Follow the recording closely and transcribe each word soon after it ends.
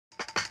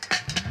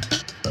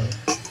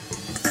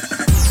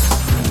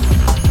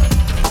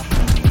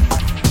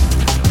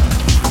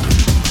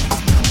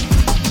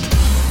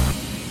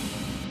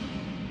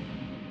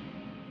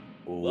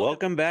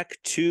Welcome back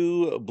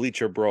to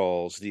Bleacher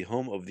Brawls, the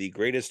home of the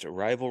greatest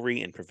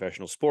rivalry in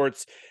professional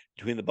sports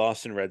between the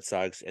Boston Red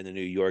Sox and the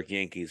New York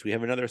Yankees. We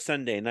have another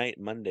Sunday night,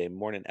 Monday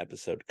morning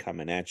episode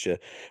coming at you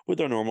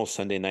with our normal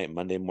Sunday night,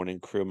 Monday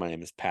morning crew. My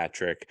name is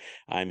Patrick.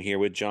 I'm here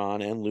with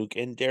John and Luke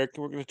and Derek,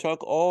 and we're going to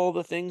talk all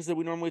the things that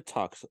we normally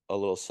talk. A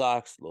little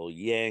Sox, a little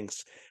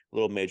Yanks, a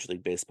little Major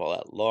League Baseball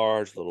at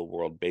large, a little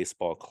World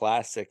Baseball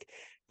Classic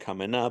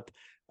coming up.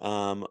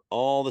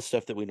 All the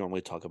stuff that we normally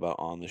talk about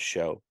on the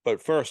show.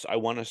 But first, I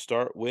want to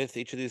start with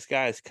each of these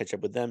guys, catch up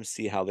with them,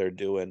 see how they're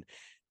doing,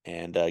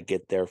 and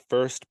get their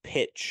first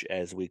pitch,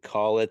 as we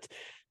call it.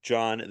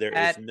 John,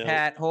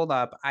 Pat, hold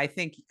up. I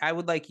think I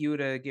would like you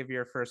to give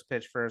your first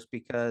pitch first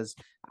because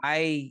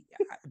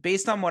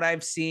based on what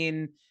I've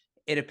seen,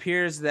 it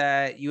appears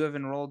that you have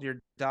enrolled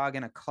your dog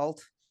in a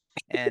cult,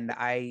 and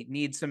I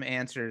need some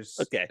answers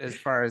as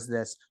far as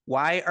this.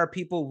 Why are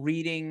people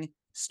reading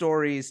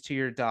stories to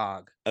your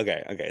dog?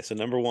 Okay. So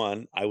number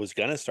one, I was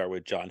gonna start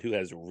with John, who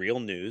has real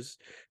news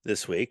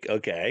this week.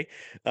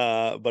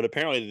 But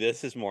apparently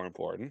this is more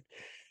important.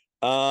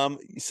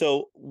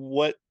 So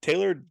what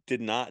Taylor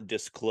did not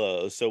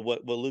disclose. So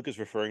what Luke is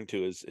referring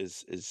to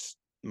is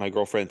my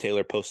girlfriend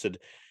Taylor posted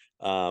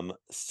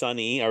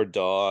Sunny, our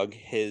dog,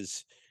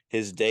 his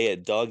day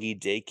at doggy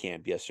day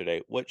camp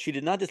yesterday. What she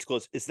did not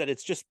disclose is that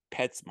it's just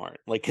PetSmart.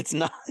 Like it's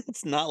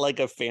not like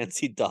a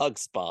fancy dog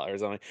spa or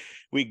something.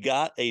 We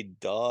got a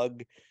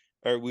dog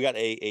or we got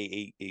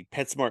a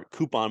PetSmart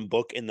coupon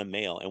book in the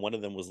mail, and one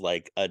of them was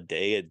like a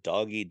day at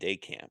doggy day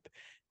camp,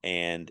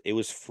 and it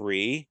was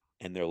free.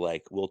 And they're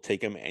like, we'll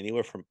take him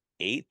anywhere from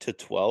 8 to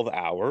 12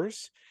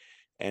 hours.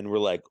 And we're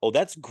like, oh,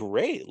 that's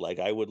great. Like,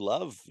 I would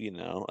love,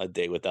 a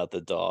day without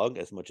the dog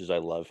as much as I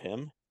love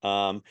him.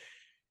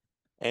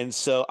 And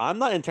so I'm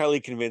not entirely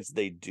convinced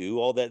they do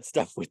all that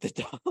stuff with the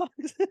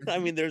dogs. I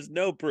mean, there's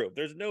no proof.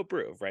 There's no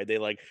proof, right? They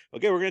like,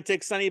 okay, we're going to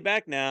take Sonny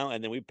back now.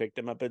 And then we picked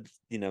him up at,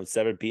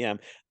 7 p.m.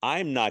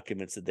 I'm not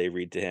convinced that they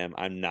read to him.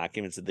 I'm not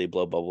convinced that they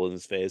blow bubbles in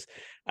his face.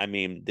 I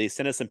mean, they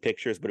sent us some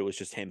pictures, but it was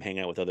just him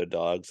hanging out with other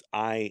dogs.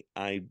 I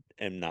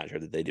am not sure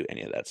that they do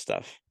any of that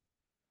stuff.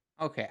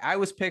 Okay. I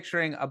was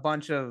picturing a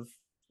bunch of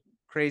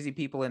crazy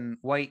people in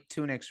white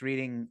tunics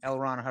reading L.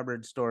 Ron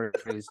Hubbard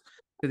stories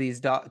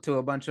to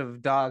a bunch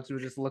of dogs who were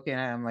just looking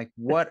at him like,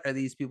 what are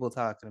these people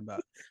talking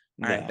about?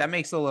 All right, that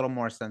makes a little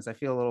more sense. I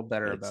feel a little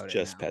better about it. It's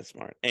just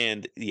PetSmart.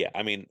 And yeah,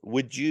 I mean,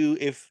 would you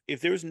if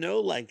there was no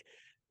like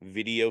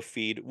video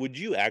feed, would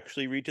you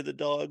actually read to the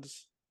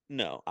dogs?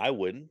 No, I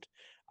wouldn't.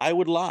 I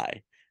would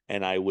lie.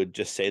 And I would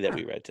just say that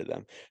we read to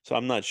them. So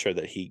I'm not sure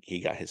that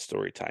he got his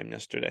story time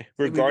yesterday.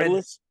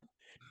 Regardless,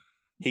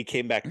 he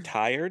came back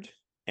tired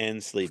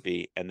and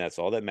sleepy, and that's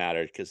all that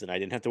mattered because then I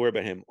didn't have to worry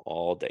about him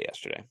all day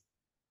yesterday.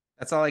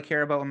 That's all I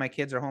care about when my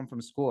kids are home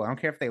from school. I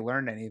don't care if they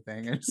learned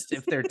anything, just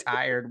if they're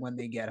tired when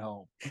they get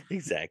home.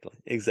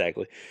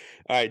 Exactly.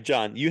 All right,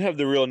 John, you have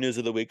the real news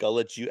of the week. I'll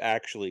let you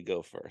actually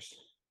go first.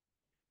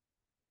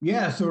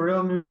 Yeah, so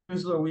real news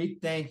of the week.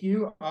 Thank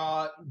you.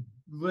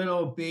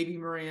 Little baby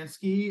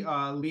Moransky,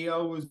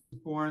 Leo was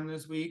born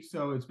this week,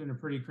 so it's been a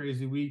pretty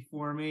crazy week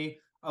for me.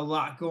 A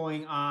lot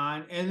going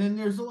on. And then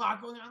there's a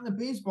lot going on in the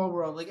baseball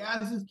world. Like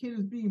as this kid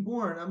is being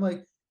born, I'm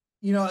like,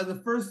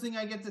 the first thing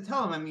I get to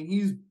tell him, I mean,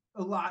 he's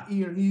a lot,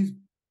 he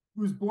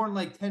was born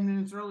like 10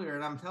 minutes earlier,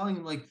 and I'm telling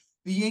him like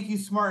the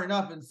Yankees smartened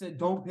up and said,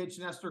 don't pitch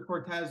Nestor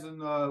Cortez in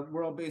the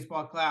World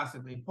Baseball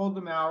Classic. They pulled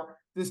him out.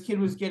 This kid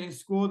was getting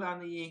schooled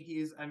on the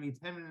Yankees. I mean,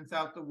 10 minutes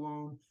out the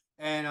womb.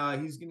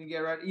 And he's going to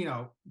get ready.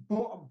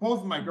 Both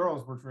of my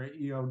girls were,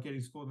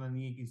 getting schooled on the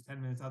Yankees 10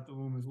 minutes out the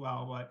womb as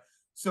well. But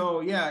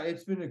so, yeah,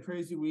 it's been a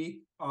crazy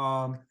week.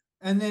 And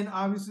then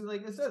obviously,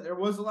 like I said, there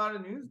was a lot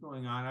of news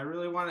going on. I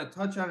really want to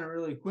touch on it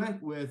really quick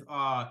with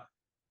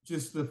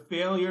just the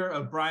failure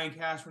of Brian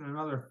Cashman,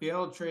 another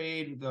failed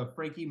trade, the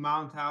Frankie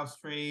Montas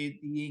trade.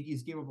 The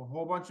Yankees gave up a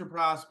whole bunch of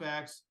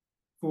prospects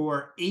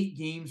for 8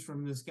 games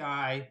from this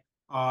guy.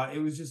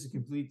 It was just a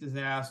complete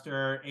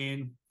disaster.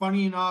 And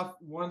funny enough,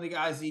 one of the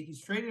guys the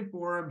Yankees traded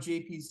for him,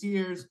 JP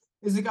Sears,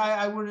 is a guy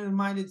I wouldn't have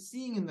minded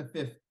seeing in the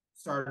 5th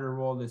starter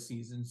role this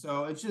season.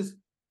 So it's just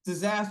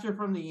disaster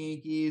from the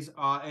Yankees.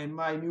 And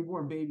my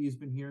newborn baby has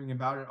been hearing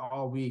about it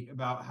all week,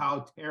 about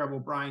how terrible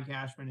Brian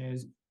Cashman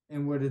is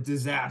and what a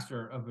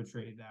disaster of a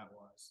trade that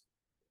was.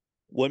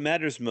 What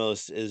matters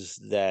most is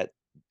that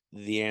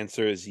the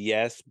answer is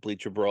yes,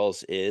 Bleacher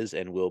Brawls is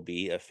and will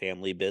be a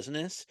family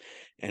business,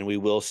 and we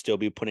will still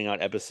be putting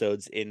out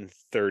episodes in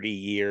 30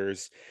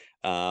 years,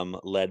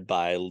 led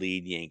by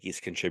lead Yankees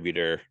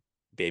contributor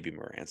Baby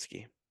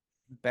Moransky.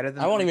 Better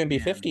than I won't even be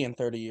 50 in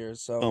 30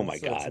 years. So oh my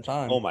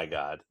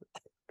god.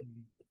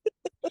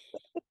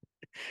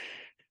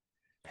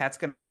 Pat's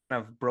gonna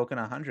have broken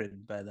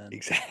 100 by then.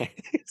 Exactly.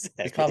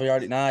 He's probably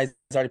already he's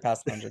already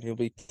past 100. He'll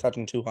be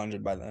touching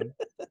 200 by then.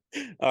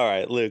 All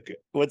right, Luke,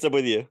 what's up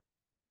with you?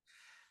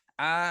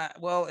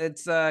 Well,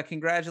 it's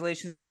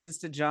congratulations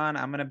to John.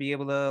 I'm gonna be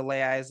able to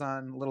lay eyes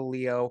on little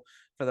Leo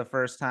for the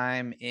first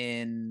time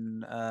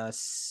in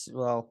as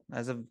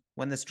of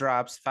when this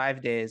drops,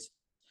 5 days.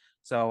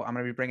 So I'm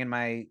going to be bringing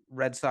my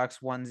Red Sox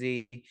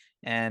onesie,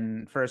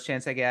 and first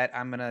chance I get,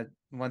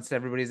 once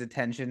everybody's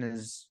attention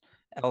is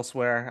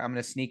elsewhere, I'm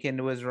going to sneak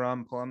into his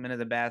room, pull him into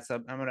the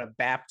bathtub. I'm going to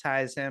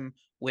baptize him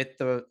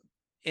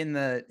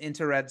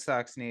into Red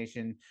Sox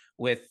Nation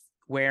with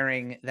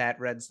wearing that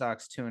Red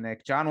Sox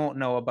tunic. John won't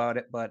know about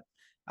it, but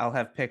I'll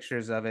have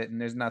pictures of it, and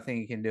there's nothing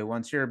you can do.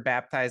 Once you're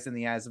baptized in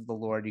the eyes of the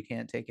Lord, you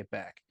can't take it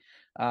back.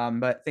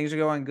 But things are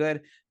going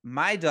good.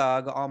 My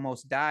dog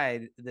almost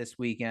died this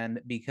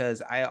weekend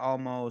because I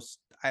almost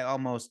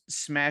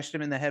smashed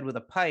him in the head with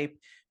a pipe,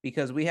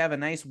 because we have a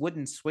nice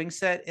wooden swing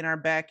set in our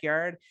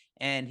backyard,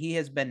 and he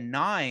has been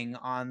gnawing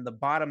on the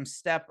bottom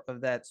step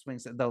of that swing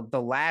set,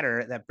 the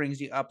ladder that brings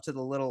you up to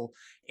the little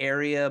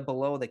area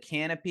below the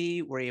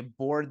canopy where you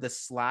board the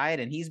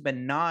slide, and he's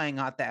been gnawing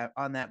on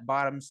that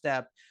bottom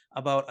step.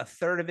 About a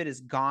third of it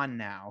is gone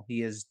now. He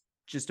has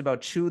just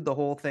about chewed the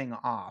whole thing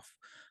off.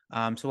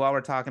 So while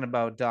we're talking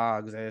about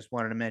dogs, I just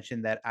wanted to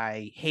mention that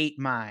I hate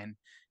mine,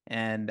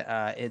 and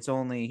he's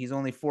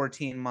only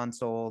 14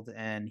 months old,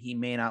 and he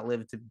may not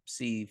live to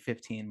see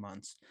 15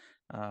 months.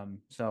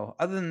 So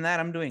other than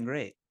that, I'm doing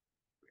great.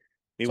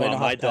 Meanwhile, don't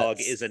my have dog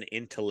pets. is an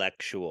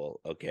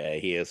intellectual. Okay,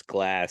 he has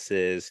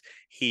glasses.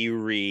 He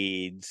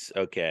reads.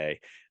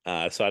 Okay,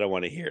 so I don't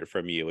want to hear it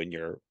from you and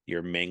your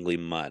mangly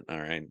mutt. All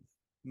right.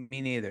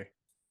 Me neither.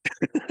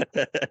 All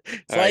That's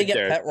why you right, get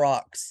Derek. pet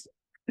rocks.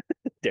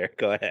 Derek,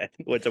 go ahead.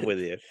 What's up with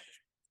you?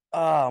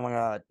 Oh my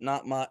god,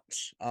 not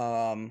much.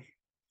 Well,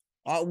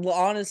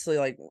 honestly,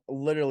 like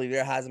literally,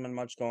 there hasn't been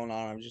much going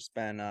on. I've just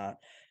been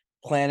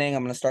planning.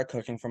 I'm gonna start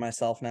cooking for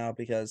myself now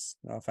because,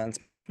 no offense,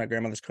 my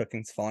grandmother's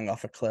cooking's falling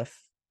off a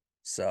cliff.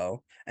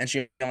 So, and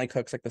she only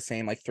cooks like the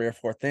same like 3 or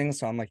 4 things.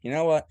 So I'm like, you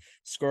know what?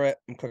 Screw it.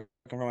 I'm cooking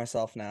for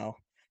myself now.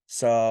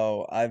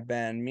 So I've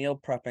been meal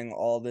prepping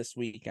all this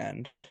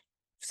weekend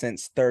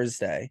since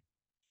Thursday.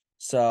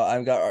 So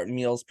I've got our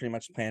meals pretty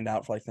much planned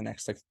out for like the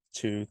next like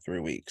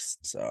 2-3 weeks.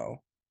 So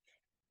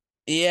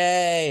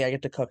yay, I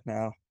get to cook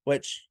now,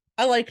 which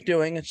I like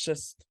doing. It's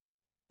just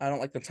I don't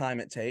like the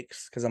time it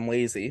takes because I'm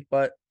lazy,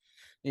 but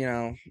you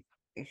know,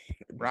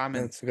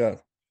 Ramen. it's good.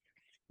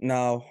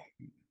 No,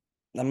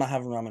 I'm not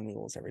having ramen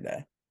noodles every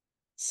day.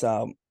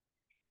 So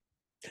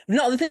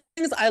no, the thing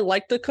is I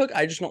like to cook,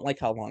 I just don't like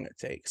how long it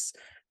takes.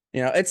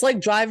 It's like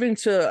driving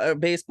to a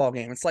baseball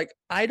game. It's like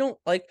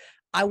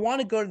I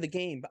want to go to the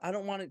game, but I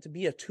don't want it to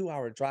be a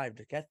 2-hour drive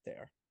to get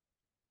there.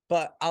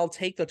 But I'll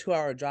take the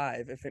 2-hour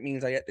drive if it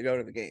means I get to go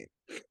to the game.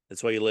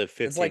 That's why you live It's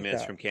 15 like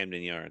minutes that. from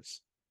Camden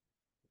Yards.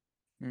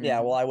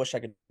 Yeah, well, I wish I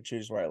could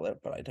choose where I live,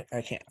 but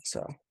I can't.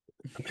 So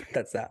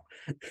that's that.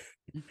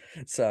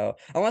 So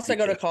unless I Me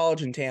go to too.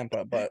 college in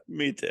Tampa, but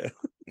Me too.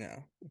 yeah.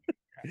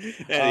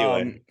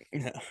 Anyway,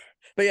 Yeah.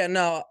 But yeah,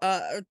 no,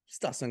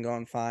 stuff's been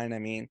going fine. I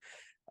mean,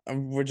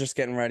 we're just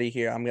getting ready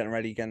here. I'm getting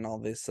ready, getting all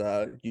this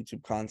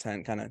YouTube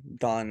content kind of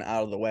done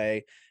out of the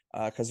way,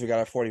 because we got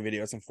our 40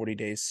 videos in 40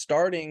 days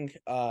starting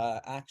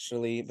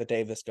actually the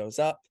day this goes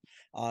up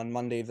on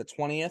Monday the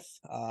 20th.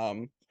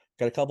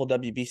 Got a couple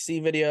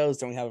WBC videos,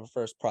 then we have our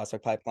first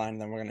prospect pipeline,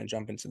 and then we're going to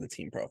jump into the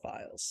team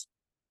profiles.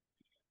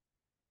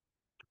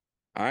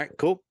 all right,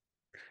 cool.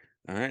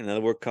 All right, now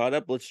that we're caught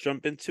up, let's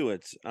jump into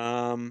it.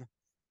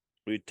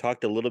 We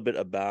talked a little bit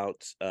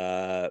about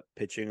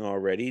pitching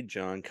already.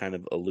 John kind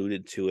of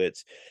alluded to it.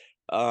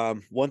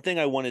 One thing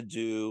I want to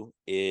do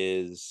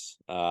is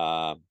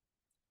talk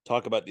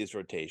about these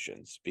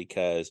rotations,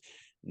 because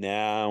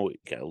now we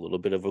got a little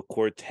bit of a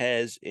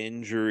Cortez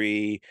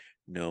injury.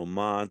 No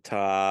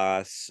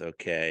Montas.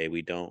 Okay,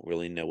 we don't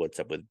really know what's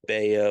up with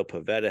Bayo.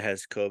 Pavetta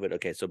has COVID.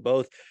 Okay, so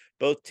both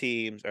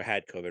teams, or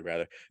had COVID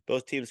rather.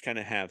 Both teams kind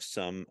of have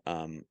some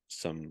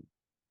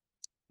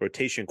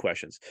rotation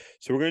questions.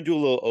 So we're going to do a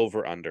little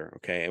over under.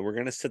 Okay. And we're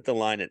going to set the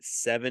line at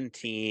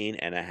 17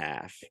 and a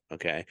half.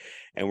 Okay.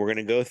 And we're going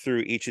to go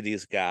through each of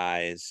these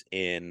guys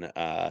in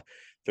the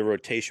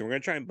rotation. We're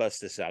going to try and bust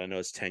this out. I know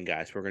it's 10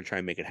 guys. We're going to try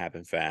and make it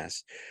happen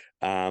fast.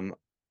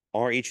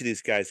 Are each of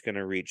these guys going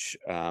to reach,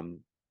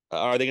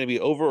 are they going to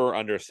be over or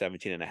under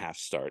 17 and a half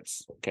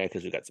starts? Okay.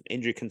 Because we've got some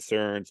injury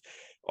concerns,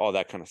 all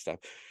that kind of stuff.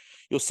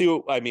 You'll see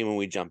what I mean when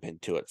we jump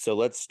into it. So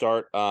let's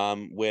start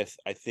with,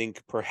 I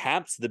think,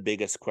 perhaps the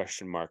biggest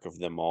question mark of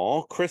them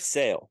all, Chris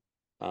Sale.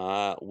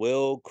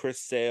 Will Chris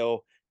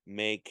Sale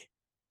make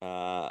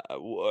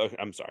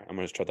I'm sorry, I'm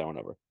going to start that one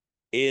over.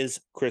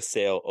 Is Chris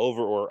Sale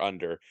over or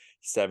under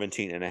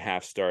 17 and a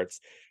half starts?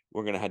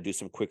 We're going to do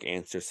some quick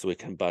answers so we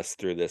can bust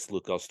through this.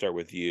 Luke, I'll start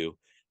with you.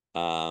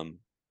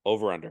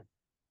 Over under.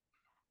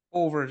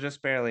 Over,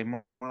 just barely,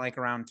 more like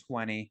around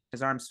 20.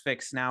 His arm's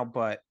fixed now,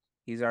 but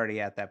he's already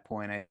at that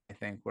point, I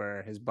think,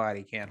 where his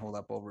body can't hold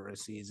up over a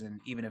season,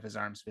 even if his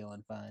arm's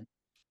feeling fine.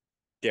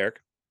 Derek?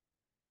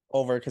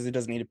 Over, because he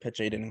doesn't need to pitch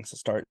 8 innings to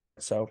start.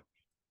 So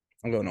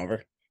I'm going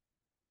over.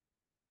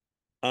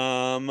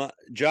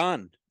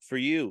 John, for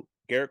you,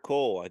 Garrett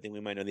Cole. I think we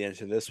might know the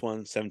answer to this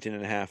one. 17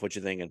 and a half. What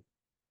you thinking?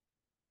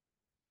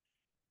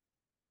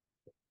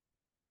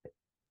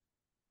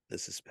 The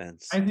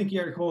suspense. I think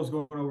Garrett Cole's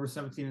going over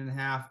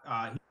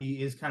 17.5.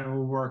 He is kind of a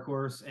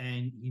workhorse,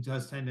 and he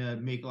does tend to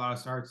make a lot of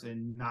starts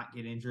and not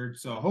get injured.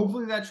 So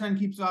hopefully that trend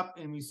keeps up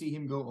and we see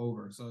him go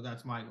over. So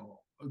that's my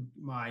goal,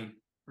 my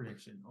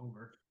prediction,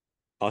 over.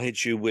 I'll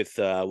hit you with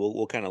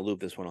we'll kind of loop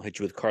this one. I'll hit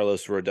you with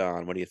Carlos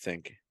Rodon. What do you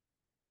think?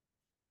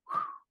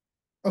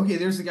 Okay,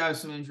 there's a guy with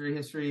some injury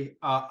history.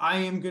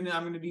 I'm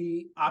gonna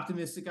be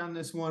optimistic on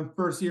this one.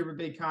 First year of a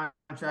big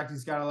contract,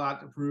 he's got a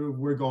lot to prove.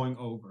 We're going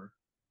over.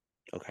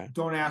 Okay.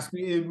 Don't ask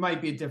me. It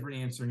might be a different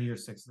answer in year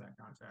 6 of that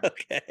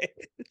contract. Okay.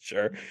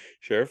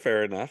 Sure,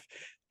 fair enough.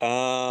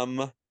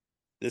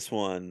 This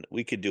one,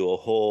 we could do a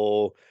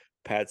whole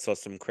Pat saw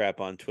some crap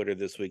on Twitter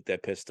this week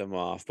that pissed him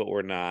off, but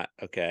we're not.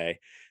 Okay.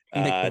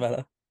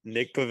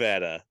 Nick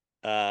Pivetta.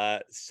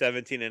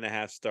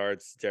 17.5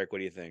 starts. Derek, what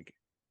do you think?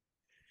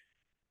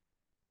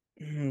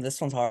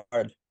 This one's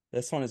hard.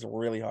 This one is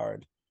really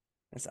hard.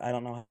 I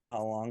don't know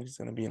how long he's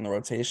going to be in the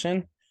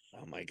rotation.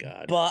 Oh my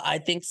God. But I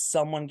think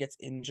someone gets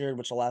injured,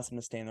 which allows him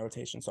to stay in the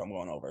rotation. So I'm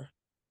going over.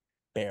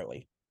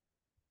 Barely.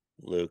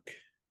 Luke.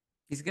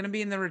 He's going to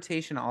be in the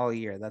rotation all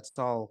year. That's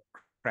all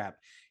crap.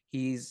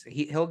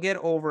 He'll get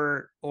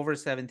over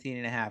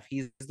 17.5.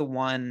 He's the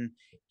one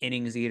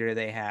innings eater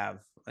they have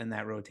in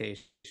that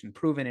rotation,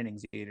 proven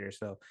innings eater.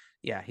 So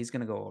yeah, he's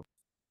going to go over.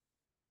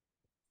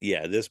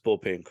 Yeah, this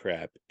bullpen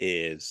crap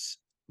is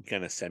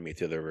gonna send me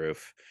through the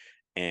roof,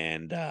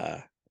 and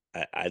I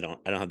don't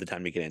have the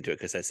time to get into it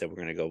because I said we're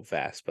gonna go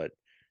fast. But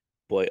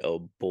boy,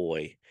 oh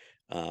boy,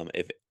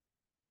 if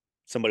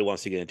somebody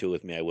wants to get into it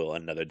with me, I will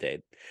another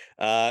day.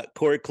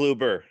 Corey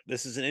Kluber,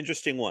 this is an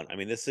interesting one. I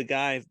mean, this is a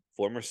guy,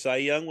 former Cy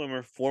Young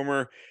winner,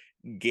 former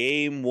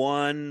Game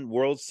 1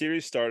 World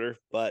Series starter,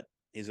 but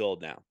he's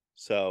old now.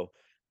 So,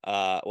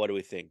 what do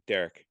we think,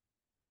 Derek?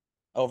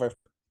 Over.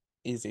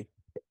 Easy.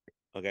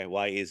 Okay,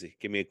 why easy?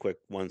 Give me a quick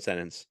one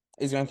sentence.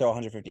 He's going to throw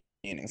 150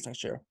 innings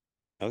next year.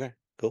 Okay,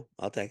 cool.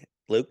 I'll take it.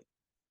 Luke?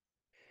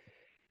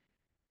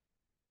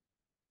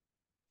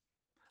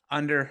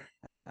 Under.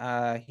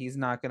 He's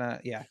not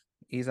gonna. Yeah,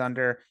 he's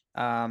under.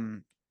 Cutter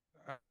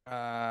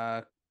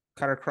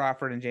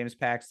Crawford and James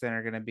Paxton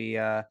are gonna be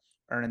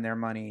earning their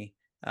money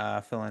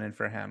filling in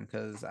for him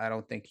because I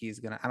don't think he's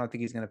gonna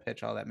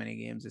pitch all that many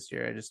games this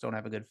year. I just don't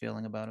have a good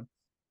feeling about him.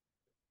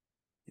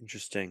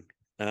 Interesting.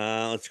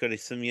 Let's go to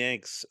some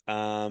Yanks.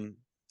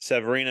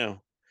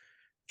 Severino.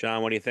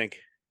 John, what do you think?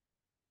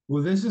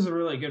 Well, this is a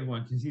really good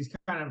one because he's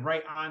kind of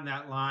right on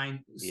that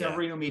line. Yeah.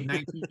 Severino made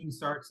 19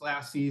 starts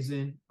last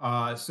season,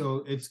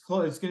 so it's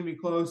close. It's going to be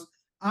close.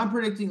 I'm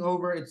predicting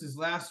over. It's his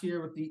last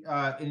year with the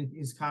in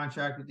his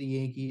contract with the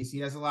Yankees. He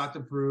has a lot to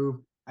prove.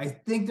 I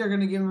think they're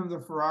going to give him the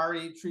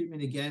Ferrari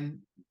treatment again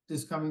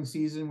this coming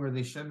season, where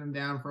they shut him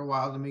down for a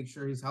while to make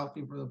sure he's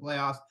healthy for the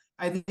playoffs.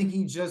 I think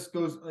he just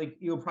goes like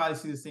you'll probably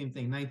see the same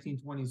thing.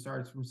 19-20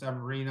 starts from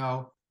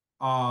Severino.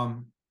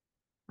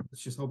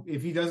 Let's just hope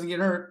if he doesn't get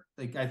hurt,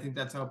 like I think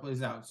that's how it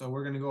plays out. So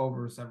we're gonna go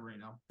over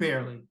Severino,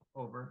 barely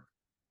over.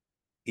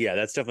 Yeah,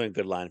 that's definitely a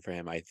good line for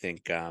him. I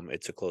think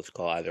it's a close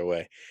call either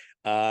way.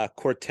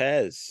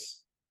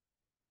 Cortez.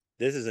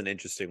 This is an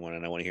interesting one,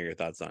 and I want to hear your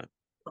thoughts on it.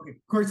 Okay,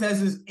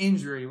 Cortez's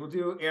injury. We'll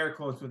do air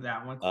quotes with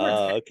that one.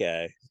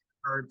 Okay.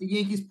 The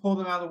Yankees pulled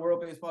him out of the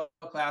World Baseball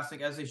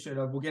Classic as they should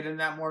have. We'll get into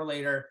that more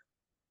later.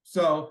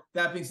 So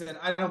that being said,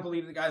 I don't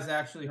believe the guy's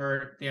actually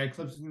hurt. They had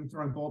clips of him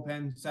throwing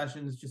bullpen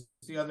sessions just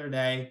the other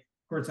day.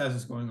 Cortez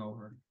is going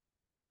over.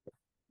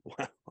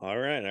 All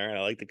right. I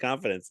like the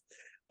confidence.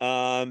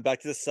 Back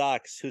to the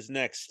Sox. Who's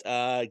next?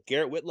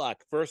 Garrett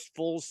Whitlock, first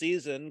full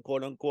season,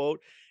 quote unquote,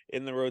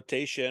 in the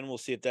rotation. We'll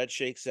see if that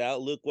shakes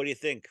out. Luke, what do you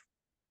think?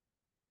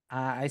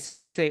 I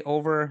say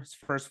over. His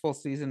first full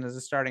season as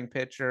a starting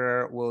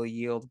pitcher will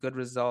yield good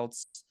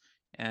results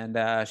and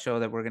show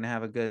that we're going to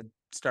have a good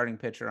starting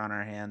pitcher on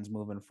our hands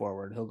moving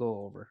forward. He'll go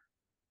over.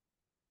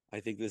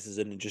 I think this is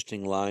an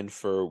interesting line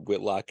for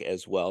Whitlock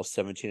as well.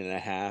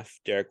 17.5.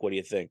 Derek, what do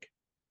you think?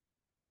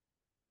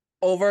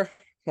 Over.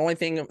 The only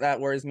thing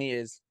that worries me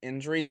is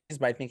injuries,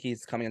 but I think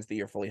he's coming into the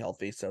year fully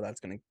healthy, so that's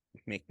going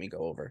to make me go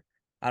over.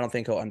 I don't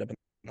think he'll end up in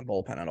the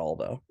bullpen at all,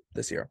 though,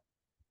 this year.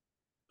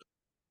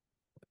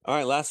 All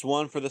right, last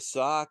one for the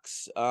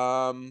Sox.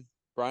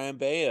 Brian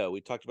Bayo.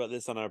 We talked about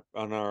this on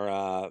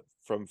our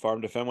From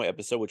Farm to Fenway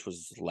episode, which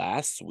was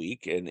last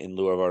week in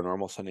lieu of our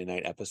normal Sunday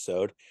night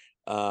episode.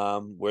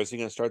 Where's he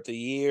going to start the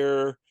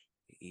year?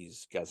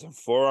 He's got some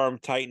forearm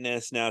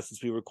tightness now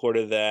since we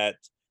recorded that.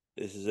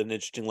 This is an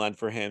interesting line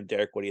for him.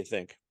 Derek, what do you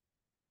think?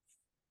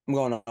 I'm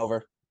going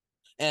over.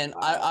 And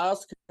I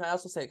also can I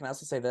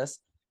also say this?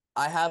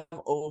 I have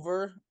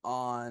over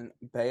on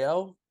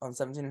Bayo on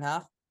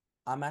 17.5.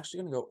 I'm actually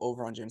going to go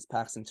over on James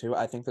Paxton too.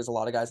 I think there's a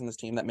lot of guys in this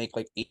team that make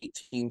like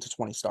 18 to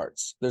 20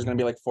 starts. There's going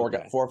to be like four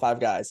or five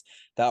guys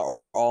that are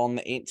all in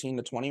the 18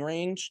 to 20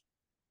 range.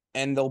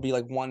 And there'll be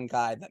like one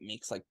guy that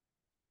makes like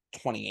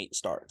 28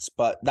 starts.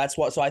 But that's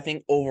what, so I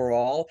think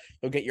overall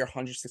you'll get your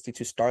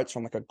 162 starts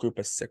from like a group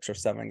of 6 or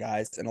 7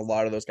 guys. And a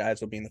lot of those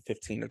guys will be in the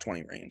 15 to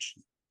 20 range.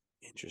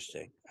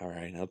 Interesting. All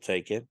right, I'll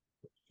take it.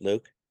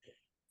 Luke?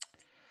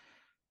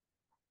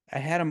 I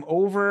had him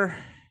over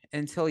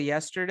until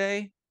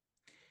yesterday,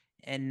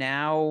 and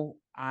now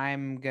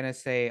I'm gonna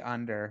say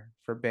under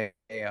for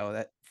Bayo.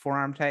 That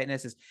forearm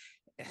tightness is,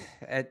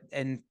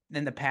 and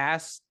in the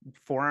past,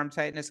 forearm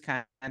tightness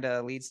kind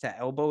of leads to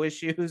elbow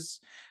issues,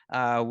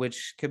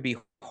 which could be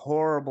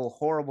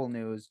horrible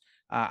news.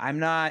 I'm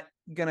not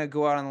gonna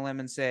go out on the limb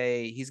and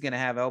say he's gonna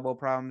have elbow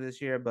problems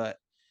this year, but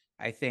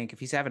I think if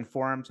he's having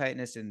forearm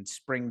tightness in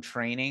spring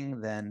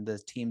training, then the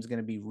team's going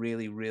to be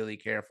really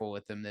careful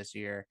with him this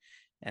year,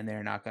 and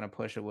they're not going to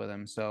push it with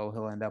him. So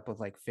he'll end up with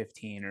like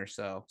 15 or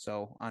so.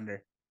 So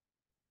under.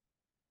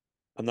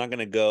 I'm not going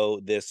to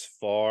go this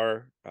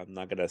far. I'm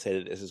not going to say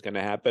that this is going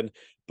to happen,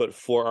 but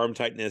forearm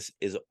tightness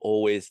is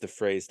always the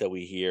phrase that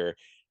we hear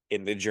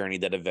in the journey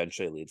that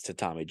eventually leads to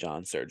Tommy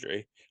John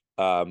surgery.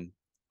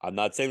 I'm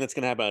not saying that's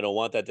going to happen. I don't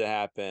want that to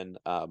happen,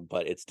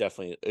 but it's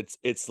definitely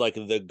it's like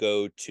the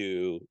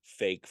go-to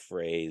fake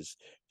phrase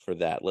for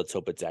that. Let's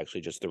hope it's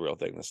actually just the real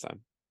thing this time.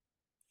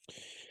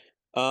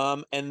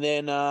 And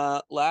then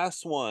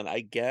last one, I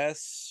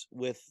guess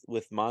with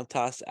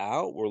Montas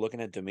out, we're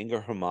looking at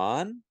Domingo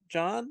Herman,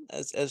 John,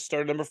 as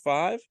starter number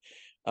 5.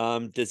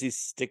 Does he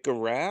stick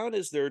around?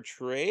 Is there a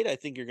trade? I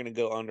think you're gonna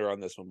go under on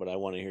this one, but I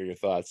want to hear your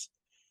thoughts.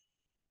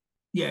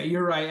 Yeah,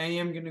 you're right. I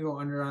am going to go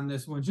under on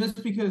this one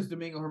just because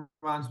Domingo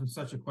Herman's been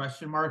such a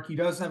question mark. He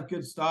does have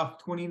good stuff.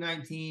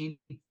 2019,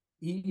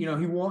 he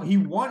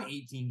won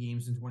 18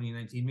 games in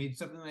 2019, made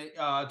something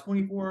like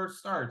 24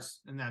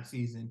 starts in that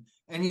season,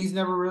 and he's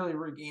never really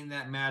regained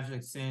that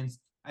magic since.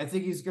 I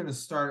think he's going to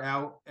start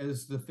out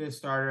as the 5th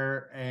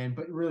starter,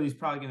 but really he's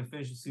probably going to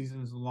finish the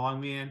season as a long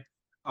man.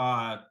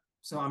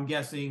 So I'm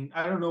guessing,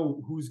 I don't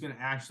know who's going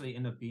to actually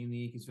end up being the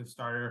Yankees 5th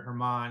starter,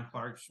 Herman,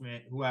 Clark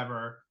Schmidt,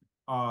 whoever.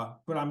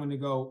 But I'm going to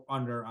go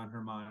under on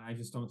Herman. I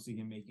just don't see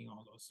him making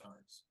all those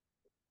starts.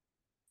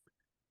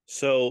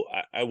 So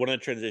I want to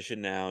transition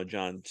now,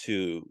 John,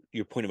 to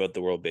your point about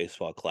the World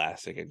Baseball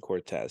Classic and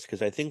Cortez,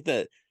 because I think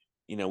that,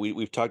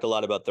 we've talked a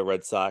lot about the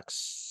Red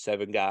Sox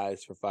 7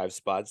 guys for 5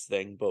 spots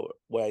thing, but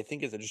what I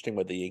think is interesting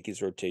about the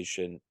Yankees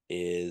rotation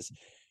is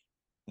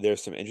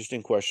there's some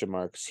interesting question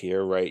marks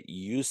here, right?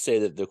 You say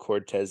that the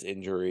Cortez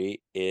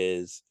injury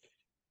is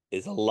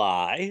a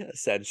lie,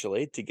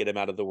 essentially, to get him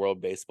out of the World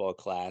Baseball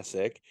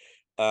Classic.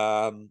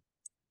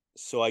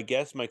 So I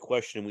guess my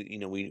question,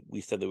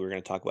 we said that we were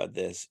going to talk about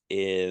this,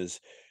 is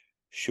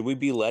should we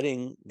be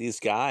letting these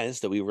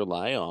guys that we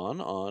rely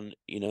on,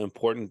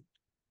 important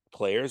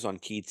players on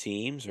key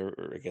teams,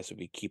 or I guess it would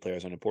be key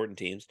players on important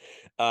teams,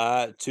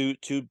 to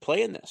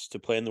play in this, to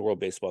play in the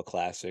World Baseball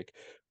Classic,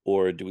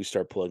 or do we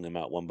start pulling them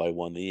out one by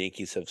one? The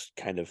Yankees have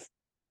kind of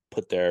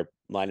put their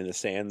line in the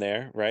sand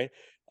there, right?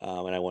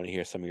 And I want to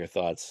hear some of your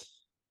thoughts.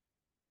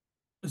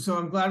 So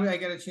I'm glad I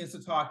got a chance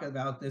to talk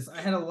about this.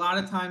 I had a lot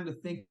of time to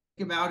think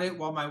about it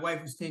while my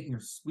wife was taking her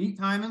sweet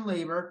time in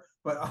labor,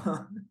 but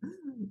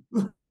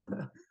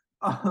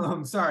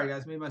sorry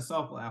guys, made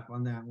myself laugh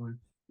on that one.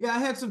 Yeah, I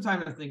had some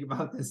time to think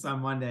about this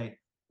on Monday.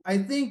 I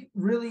think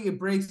really it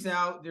breaks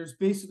out. There's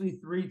basically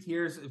 3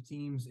 tiers of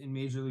teams in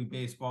Major League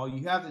Baseball.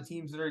 You have the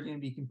teams that are going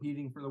to be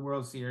competing for the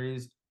World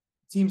Series.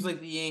 Teams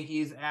like the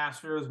Yankees,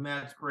 Astros,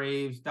 Mets,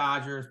 Braves,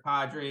 Dodgers,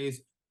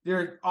 Padres.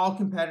 They're all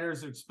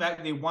competitors.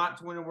 They want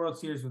to win a World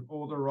Series with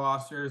older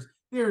rosters.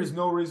 There is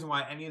no reason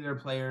why any of their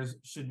players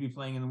should be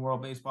playing in the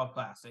World Baseball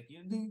Classic.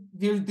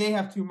 They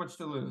have too much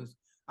to lose.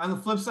 On the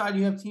flip side,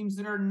 you have teams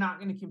that are not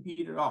going to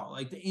compete at all,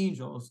 like the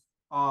Angels.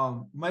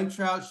 Mike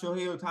Trout,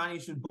 Shohei Ohtani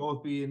should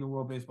both be in the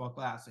World Baseball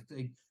Classic.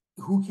 Like,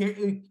 who cares?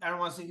 I don't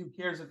want to say who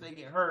cares if they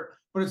get hurt,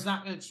 but it's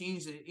not going to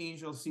change the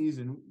Angels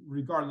season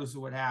regardless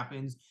of what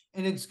happens.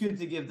 And it's good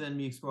to give them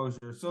the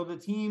exposure. So the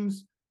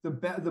teams,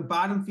 the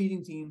bottom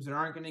feeding teams that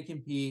aren't going to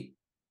compete,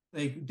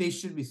 like, they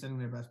should be sending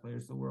their best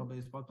players to the World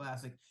Baseball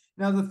Classic.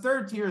 Now, the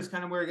third tier is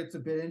kind of where it gets a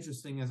bit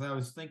interesting as I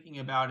was thinking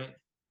about it.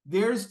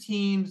 There's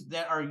teams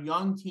that are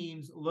young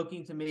teams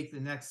looking to make the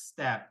next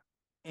step.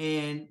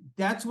 And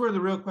that's where the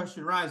real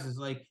question arises.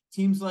 Like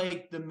teams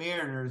like the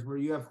Mariners, where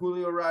you have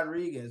Julio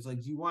Rodriguez,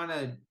 like, do you want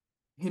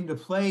him to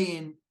play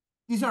in?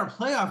 These aren't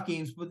playoff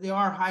games, but they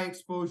are high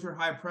exposure,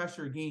 high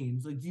pressure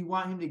games. Like, do you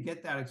want him to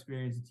get that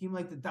experience? A team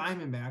like the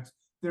Diamondbacks,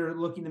 they're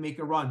looking to make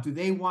a run. Do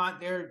they want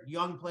their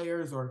young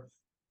players or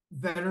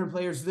veteran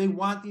players? Do they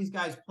want these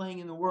guys playing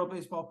in the World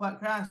Baseball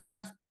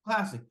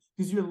Classic?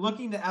 Because you're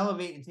looking to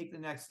elevate and take the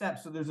next step.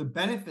 So there's a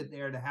benefit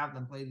there to have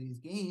them play these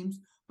games.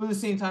 But at the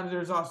same time,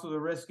 there's also the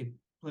risk of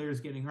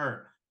players getting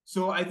hurt.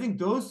 So I think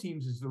those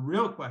teams is the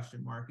real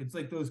question mark. It's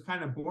like those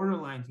kind of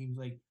borderline teams.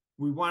 Like,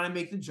 we want to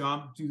make the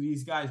jump. Do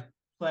these guys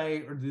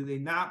play or do they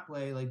not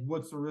play? Like,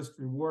 what's the risk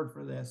reward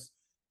for this?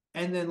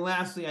 And then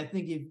lastly, I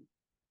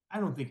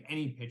don't think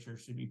any pitcher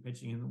should be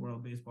pitching in the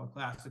World Baseball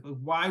Classic. Like,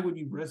 why would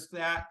you risk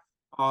that?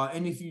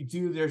 And if you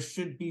do, there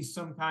should be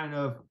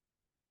something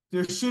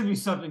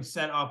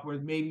set up where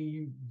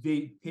maybe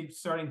they pitch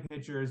starting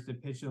pitchers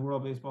that pitch in the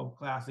World Baseball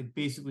Classic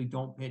basically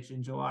don't pitch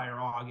in July or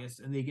August,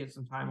 and they get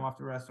some time off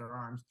to rest their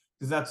arms,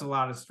 because that's a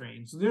lot of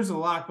strain. So there's a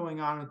lot going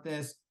on with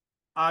this.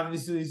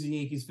 Obviously, as a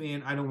Yankees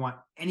fan, I don't want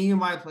any of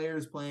my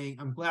players playing.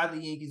 I'm glad the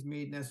Yankees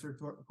made Nestor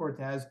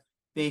Cortez.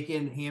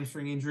 faking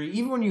hamstring injury.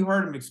 Even when you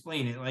heard him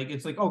explain it, like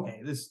it's like,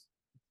 okay, this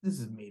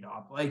is made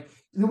up. Like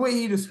the way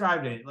he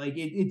described it, like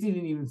it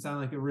didn't even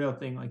sound like a real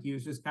thing. Like he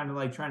was just kind of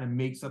like trying to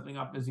make something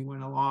up as he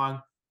went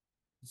along.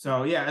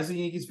 So yeah, as a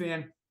Yankees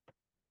fan,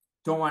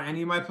 don't want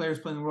any of my players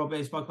playing the World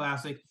Baseball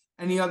Classic.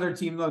 Any other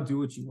team, though, do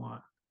what you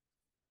want.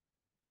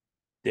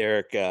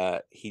 Derek,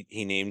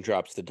 he name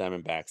drops the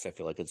Diamondbacks. I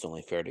feel like it's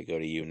only fair to go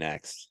to you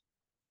next.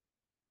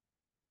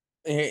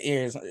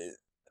 Here's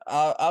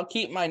I'll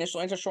keep my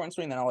initial answer short and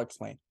sweet, and then I'll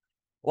explain.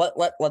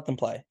 Let them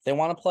play. If they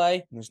want to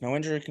play, there's no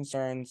injury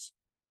concerns.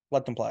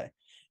 Let them play.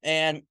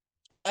 And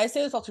I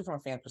say this also from a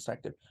fan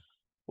perspective.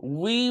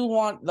 We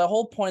want the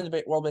whole point of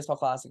the World Baseball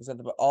Classic is that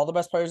all the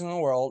best players in the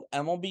world,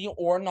 MLB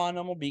or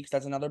non-MLB, because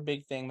that's another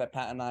big thing that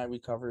Pat and we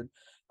covered.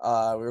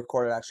 We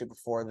recorded actually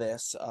before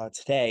this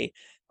today.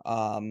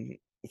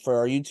 For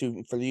our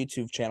YouTube, for the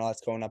YouTube channel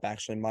that's going up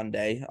actually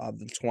Monday,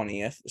 the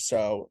 20th.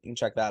 So you can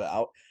check that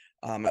out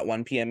at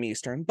 1 p.m.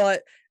 Eastern.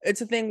 But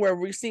it's a thing where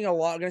we're seeing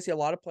going to see a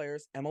lot of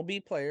players,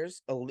 MLB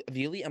players,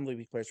 the elite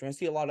MLB players. We're going to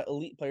see a lot of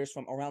elite players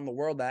from around the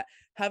world that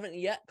haven't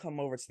yet come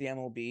over to the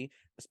MLB,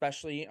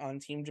 especially on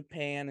Team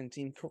Japan and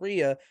Team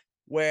Korea,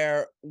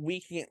 where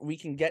we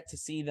can get to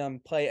see them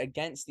play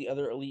against the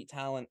other elite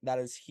talent that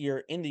is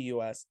here in the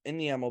US, in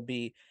the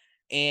MLB.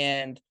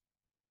 And,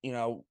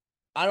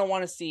 I don't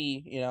want to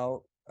see,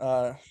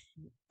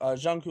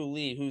 Jungkook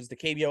Lee, who's the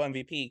KBO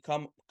MVP,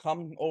 come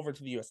over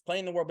to the US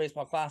playing the World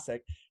Baseball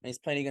Classic, and he's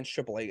playing against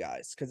AAA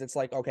guys, because it's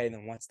like, okay,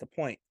 then what's the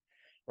point,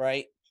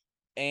 right?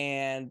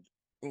 And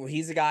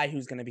he's a guy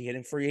who's going to be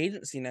hitting free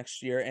agency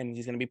next year, and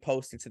he's going to be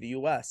posted to the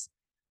US.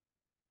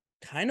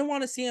 Kind of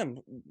want to see him.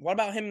 What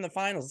about him in the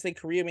finals? Let's say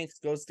Korea gets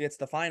to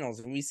the finals,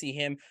 and we see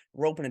him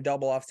roping a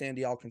double off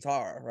Sandy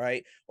Alcantara,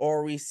 right?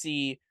 Or we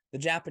see the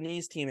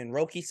Japanese team and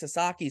Roki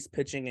Sasaki's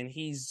pitching, and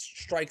he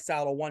strikes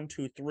out a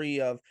 1-2-3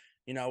 of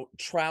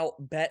Trout,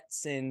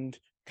 Betts, and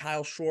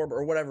Kyle Schwarber,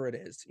 or whatever it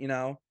is.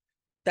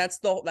 That's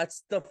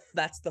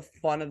the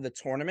fun of the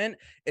tournament.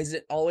 Is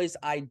it always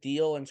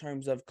ideal in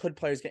terms of could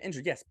players get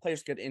injured? Yes,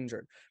 players get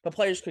injured, but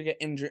players could get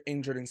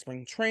injured in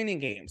spring training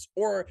games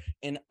or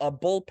in a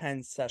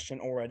bullpen session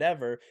or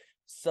whatever.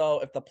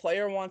 So if the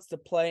player wants to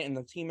play and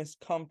the team is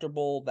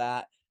comfortable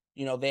that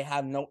they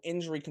have no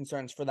injury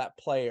concerns for that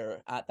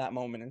player at that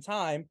moment in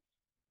time,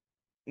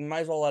 you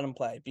might as well let them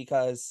play,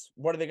 because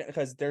what are they?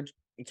 Because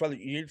it's whether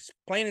you're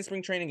playing in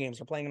spring training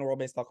games or playing in a World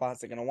Baseball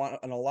Classic, and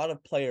a lot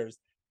of players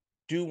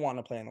do want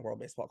to play in the World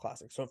Baseball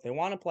Classic. So if they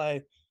want to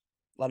play,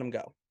 let them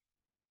go.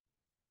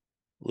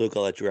 Luke,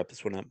 I'll let you wrap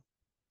this one up.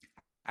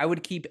 I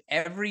would keep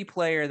every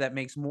player that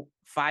makes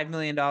 $5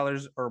 million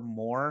or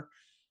more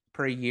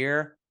per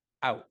year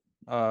out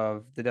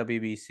of the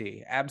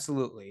WBC.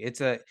 Absolutely.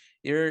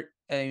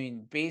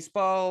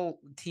 Baseball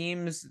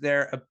teams,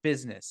 they're a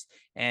business,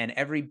 and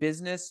every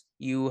business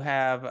you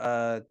have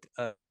a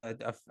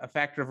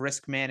factor of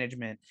risk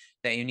management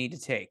that you need to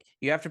take.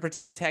 You have to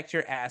protect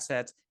your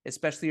assets,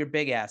 especially your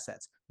big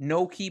assets.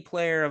 No key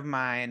player of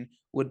mine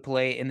would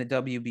play in the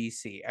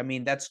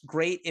WBC. That's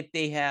great if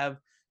they have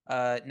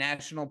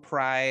national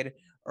pride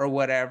or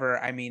whatever.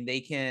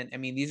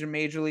 These are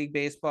Major League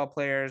Baseball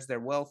players. They're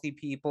wealthy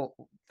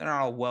people. They're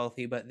not all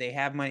wealthy, but they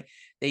have money.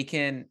 They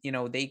can,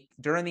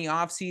 during the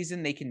off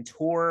season, they can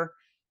tour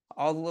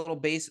all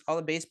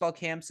the baseball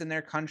camps in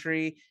their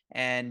country,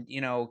 and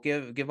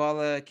give all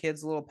the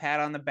kids a little pat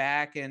on the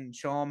back and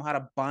show them how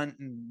to bunt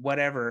and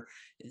whatever.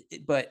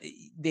 But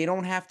they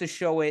don't have to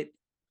show it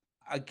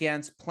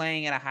against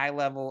playing at a high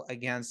level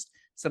against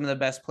some of the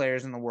best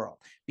players in the world.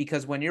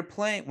 Because when you're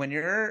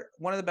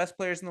one of the best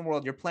players in the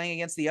world, you're playing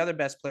against the other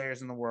best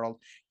players in the world.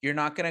 You're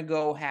not going to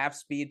go half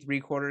speed,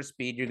 3/4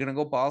 speed. You're going to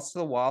go balls to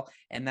the wall.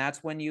 And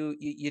that's when you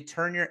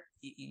turn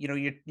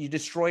you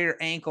destroy your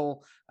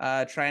ankle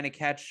trying to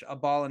catch a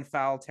ball in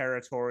foul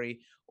territory,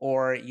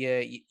 or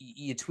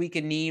you tweak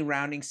a knee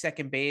rounding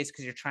second base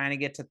because you're trying to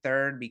get to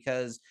third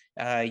because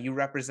you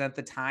represent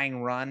the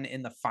tying run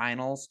in the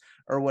finals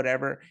or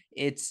whatever.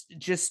 It's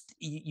just,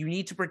 you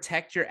need to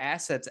protect your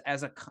assets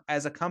as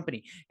a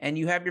company, and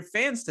you have your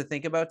fans to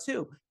think about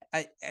too.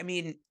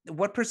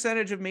 What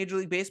percentage of Major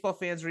League Baseball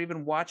fans are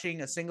even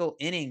watching a single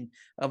inning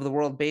of the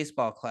World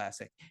Baseball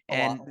Classic?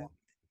 And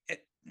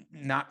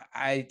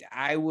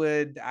I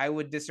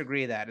would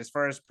disagree that, as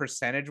far as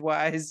percentage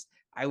wise,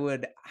 I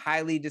would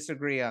highly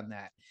disagree on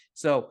that.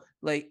 So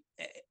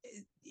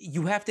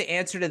you have to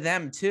answer to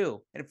them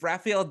too. And if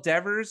Rafael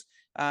Devers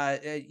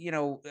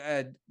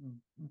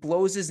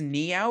blows his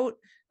knee out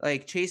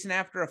chasing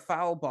after a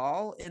foul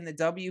ball in the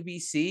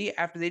WBC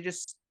after they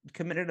just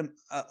committed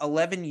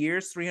 11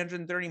 years,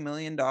 $330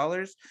 million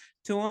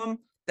to him,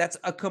 that's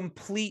a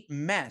complete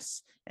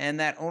mess.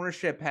 And that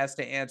ownership has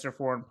to answer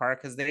for in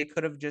part, because they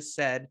could have just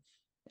said,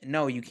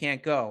 no, you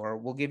can't go, or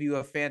we'll give you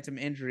a phantom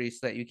injury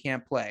so that you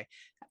can't play.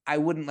 I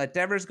wouldn't let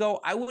Devers go.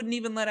 I wouldn't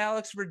even let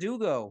Alex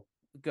Verdugo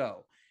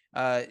go.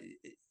 Why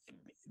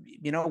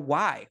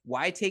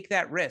take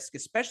that risk,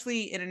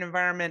 especially in an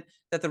environment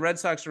that the Red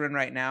Sox are in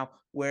right now,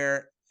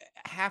 where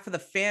half of the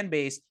fan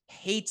base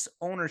hates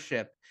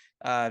ownership?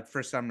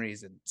 for some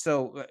reason.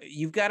 So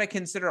you've got to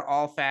consider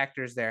all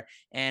factors there.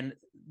 And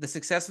the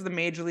success of the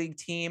major league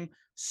team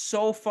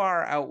so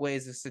far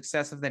outweighs the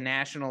success of the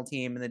national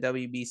team in the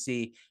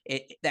WBC.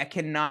 That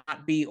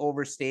cannot be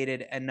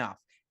overstated enough.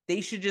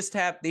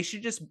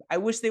 I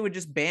wish they would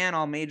just ban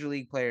all major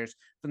league players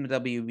from the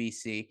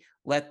WBC.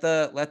 Let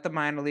the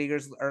minor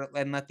leaguers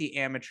and let the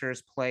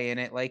amateurs play in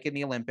it like in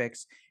the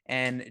Olympics,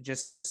 and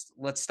just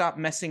let's stop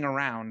messing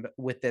around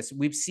with this.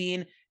 We've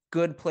seen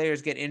good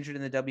players get injured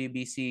in the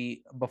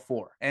WBC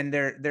before, and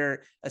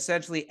they're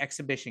essentially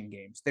exhibition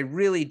games. They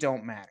really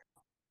don't matter.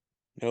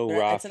 No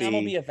It's an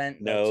MLB Rafi, event,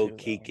 no though,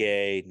 too,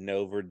 Kike,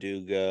 no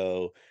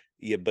Verdugo.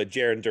 Yeah, but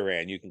Jaron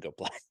Duran, you can go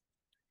play.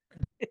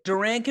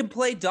 Duran can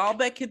play.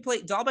 Dahlbeck can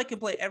play. Dahlbeck can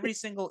play every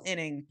single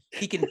inning.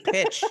 He can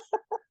pitch.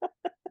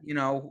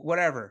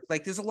 Whatever.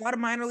 Like, there's a lot of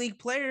minor league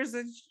players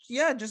that,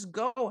 just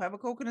go have a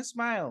Coke and a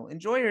smile,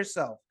 enjoy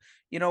yourself,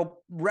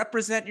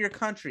 represent your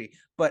country.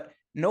 But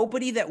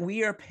nobody that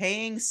we are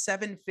paying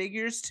 7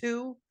 figures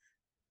to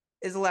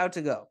is allowed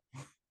to go.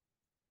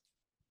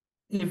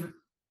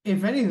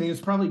 If anything,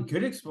 it's probably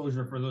good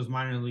exposure for those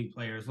minor league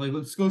players. Like,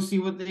 let's go see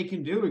what they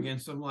can do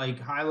against some like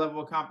high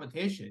level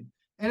competition.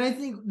 And I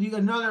think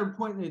another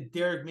point that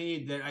Derek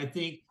made that I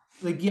think,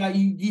 like,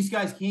 these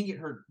guys can get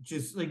hurt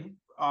just like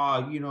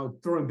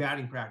throwing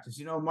batting practice.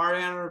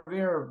 Mariano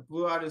Rivera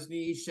blew out his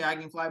knee,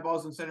 shagging fly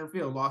balls in center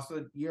field, lost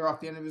a year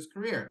off the end of his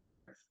career.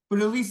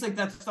 But at least like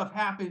that stuff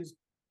happens.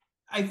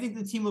 I think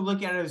the team would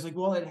look at it as like,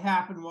 well, it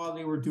happened while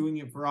they were doing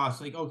it for us.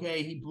 Like,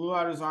 okay, he blew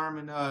out his arm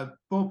in a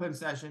bullpen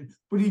session,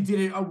 but he did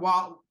it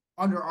while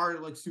under our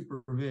like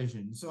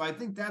supervision. So I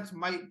think that's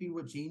might be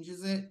what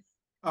changes it.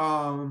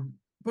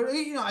 But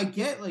I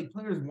get like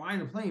players wanting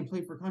to play and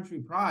play for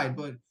country pride,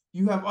 but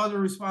you have other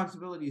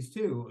responsibilities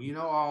too.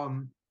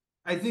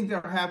 I think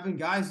there have been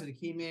guys that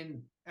came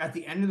in at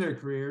the end of their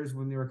careers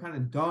when they were kind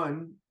of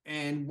done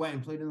and went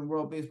and played in the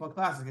World Baseball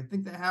Classic. I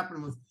think that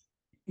happened with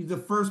the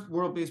first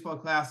World Baseball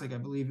Classic. I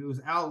believe it was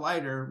Al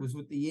Leiter was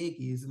with the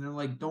Yankees, and they're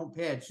like, don't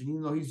pitch. And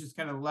even though he's just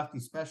kind of a lefty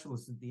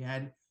specialist at the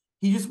end,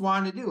 he just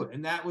wanted to do it.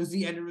 And that was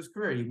the end of his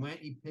career.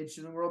 He pitched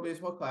in the World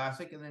Baseball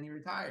Classic, and then he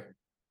retired.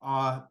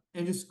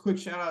 And just a quick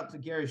shout out to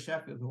Gary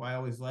Sheffield, who I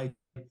always liked.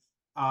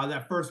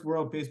 That first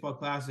World Baseball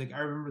Classic, I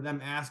remember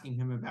them asking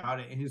him about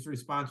it, and his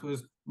response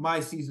was,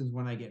 my season's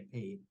when I get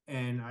paid.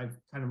 And I've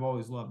kind of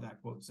always loved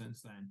that quote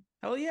since then.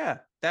 Hell yeah.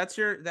 That's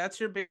your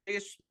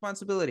biggest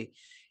responsibility.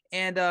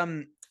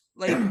 And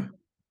like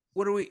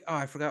what are we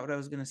I forgot what I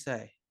was gonna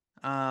say.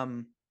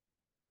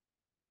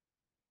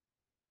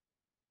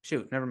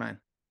 Shoot, never mind.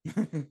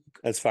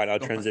 That's fine. I'll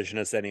transition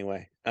us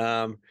anyway.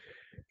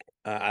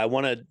 I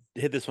want to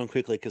hit this one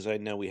quickly because I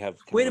know we have.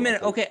 Wait a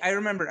minute. Okay, I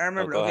remember.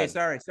 Okay,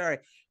 ahead. sorry.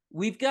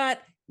 We've got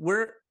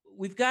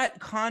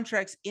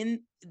contracts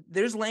in.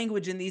 There's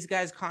language in these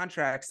guys'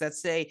 contracts that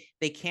say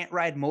they can't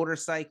ride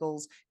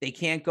motorcycles, they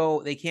can't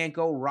go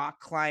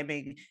rock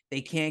climbing, they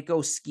can't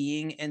go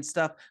skiing and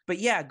stuff. But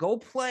yeah, go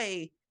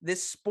play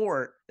this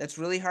sport that's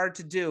really hard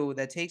to do,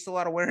 that takes a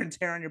lot of wear and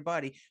tear on your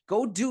body.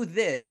 Go do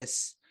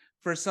this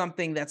for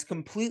something that's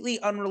completely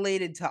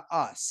unrelated to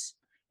us,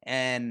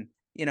 and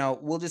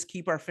we'll just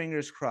keep our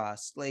fingers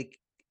crossed. Like,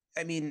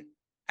 I mean,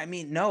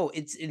 no,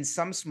 it's in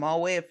some small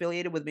way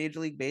affiliated with Major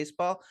League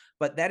Baseball,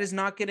 but that is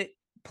not going to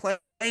playing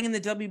in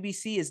the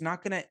WBC is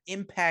not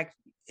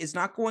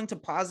going to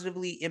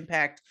positively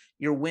impact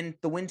the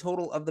win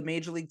total of the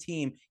Major League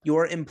team,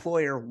 your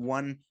employer,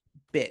 one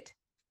bit.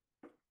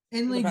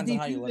 And like, depends on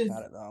how you look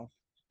at it, though.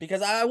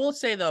 Because I will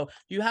say, though,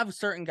 you have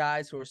certain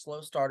guys who are slow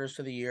starters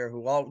for the year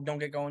who all don't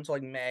get going until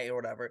like May or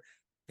whatever.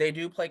 They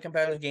do play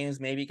competitive games,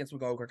 maybe it gets them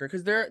go quicker,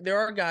 because there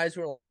are guys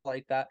who are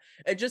like that.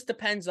 It just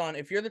depends on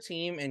if you're the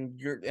team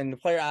and the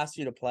player asks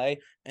you to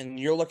play, and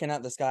you're looking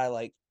at this guy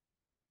like,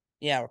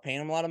 yeah, we're paying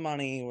him a lot of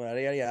money,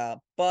 yada, yada,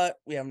 yada, but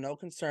we have no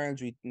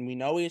concerns. We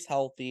know he's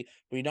healthy.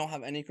 We don't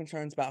have any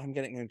concerns about him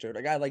getting injured.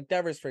 A guy like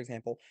Devers, for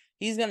example,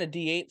 he's going to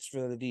DH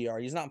for the DR.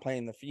 He's not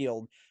playing the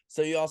field.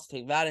 So you also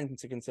take that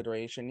into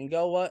consideration. You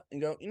know what?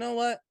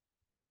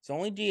 It's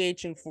only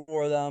DHing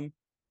for them.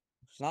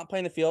 He's not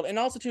playing the field. And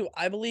also, too,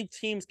 I believe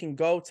teams can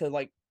go to,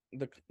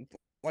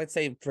 let's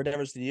say for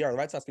Devers to the DR, the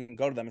Red Sox can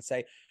go to them and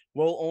say,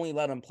 we'll only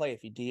let him play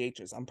if he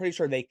DHs. I'm pretty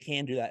sure they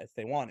can do that if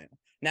they want to.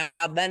 Now,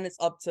 then it's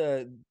up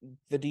to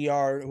the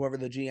DR, whoever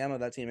the GM of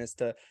that team is,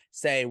 to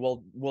say,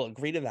 well, we'll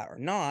agree to that or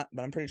not,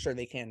 but I'm pretty sure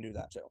they can do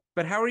that too.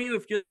 But how are you,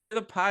 if you're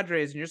the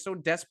Padres and you're so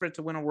desperate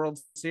to win a World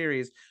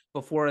Series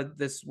before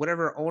this,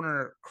 whatever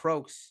owner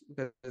croaks,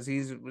 because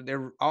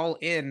they're all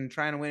in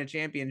trying to win a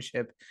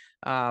championship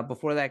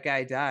before that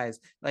guy dies.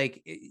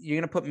 Like, you're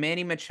going to put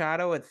Manny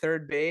Machado at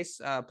third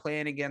base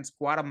playing against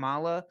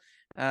Guatemala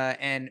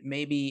and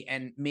maybe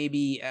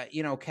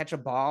catch a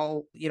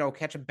ball,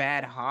 catch a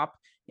bad hop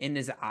in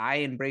his eye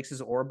and breaks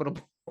his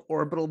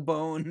orbital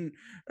bone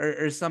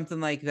or something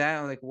like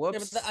that. Like,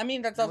 whoops. Yeah,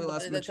 but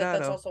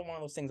that's also one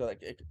of those things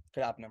that it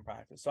could happen in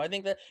practice. So I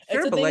think that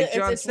sure, but like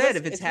John said,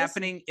 if it's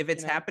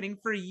happening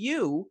for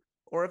you,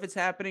 or if it's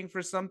happening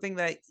for something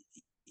that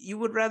you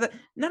would rather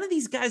none of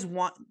these guys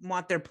want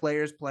their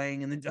players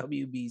playing in the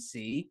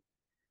WBC.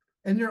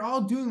 And they're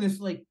all doing this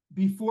like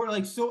before,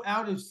 like so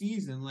out of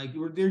season. Like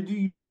you're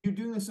doing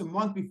this a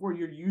month before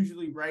you're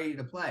usually ready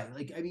to play.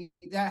 Like, I mean,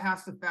 that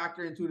has to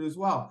factor into it as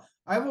well.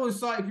 I've always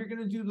thought if you're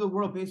going to do the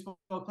World Baseball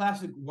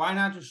Classic, why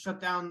not just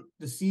shut down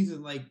the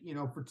season, like,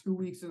 for 2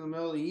 weeks in the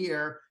middle of the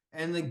year,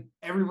 and like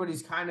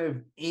everybody's kind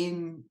of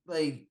in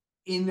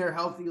their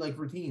healthy like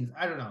routines.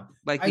 I don't know.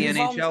 Like I the just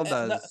NHL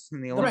does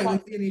in the right, Olympics.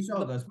 like the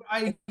NHL does.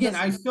 But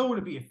I still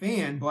wouldn't be a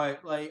fan,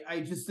 but like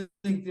I just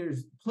think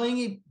there's playing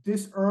it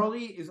this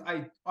early is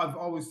I've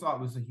always thought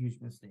was a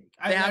huge mistake.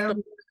 They I have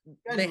don't.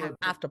 They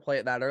have to play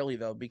it that early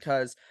though,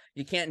 because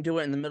you can't do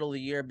it in the middle of the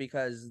year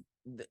because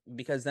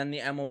then the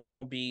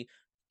MLB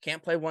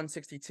can't play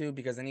 162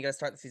 because then you got to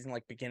start the season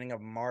like beginning of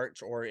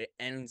March, or it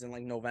ends in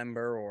like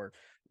November or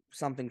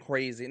something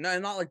crazy. No,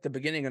 not like the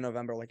beginning of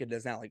November like it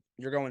is now. Like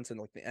you're going to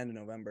like the end of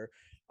November.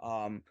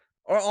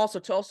 Or also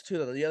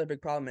too, the other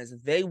big problem is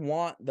they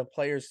want the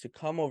players to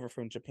come over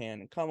from Japan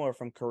and come over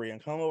from Korea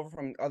and come over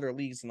from other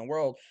leagues in the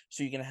world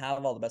so you can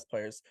have all the best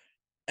players.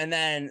 And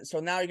then, so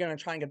now you're going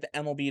to try and get the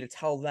MLB to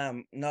tell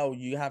them, no,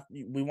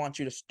 we want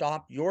you to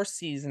stop your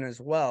season as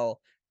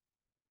well.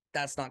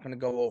 That's not going to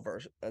go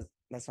over.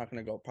 That's not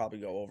going to probably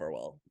go over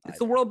well. It's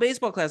the World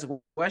Baseball Classic.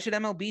 Why should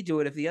MLB do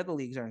it if the other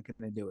leagues aren't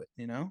going to do it?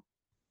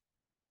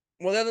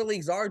 Well, the other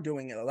leagues are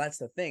doing it. That's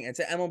the thing. It's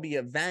an MLB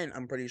event,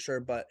 I'm pretty sure,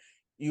 but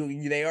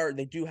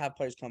they do have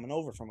players coming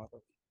over from other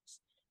leagues,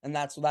 and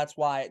that's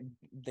why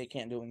they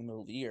can't do it in the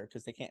middle of the year,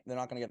 because they're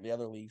not going to get the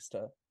other leagues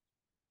to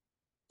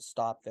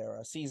stop their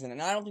season.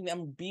 And I don't think the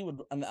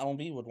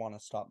MLB would want to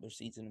stop their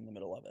season in the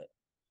middle of it.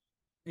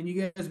 And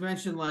you guys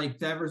mentioned like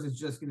Devers is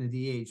just going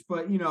to DH,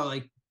 but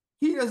like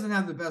he doesn't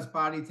have the best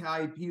body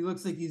type. He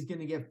looks like he's going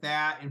to get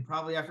fat, and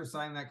probably after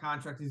signing that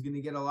contract, he's going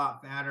to get a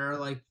lot fatter.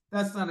 Like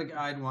that's not a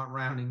guy I'd want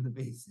rounding the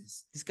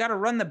bases. He's got to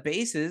run the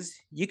bases.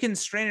 You can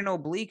strain an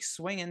oblique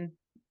swinging.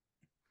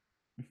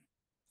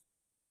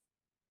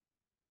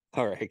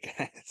 All right,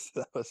 guys,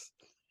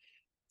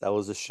 that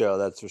was a show,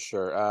 that's for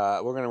sure.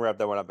 We're gonna wrap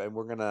that one up, and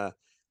we're gonna,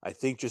 I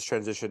think, just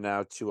transition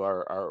now to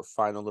our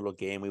final little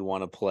game we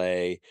want to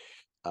play.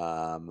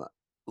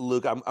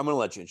 Luke, I'm gonna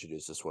let you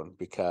introduce this one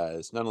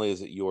because not only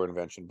is it your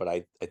invention, but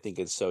I think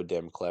it's so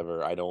damn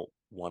clever. I don't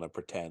want to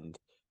pretend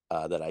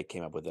that I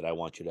came up with it. I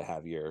want you to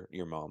have your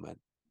moment.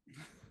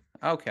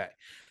 Okay.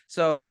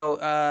 So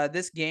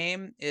this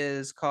game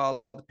is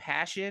called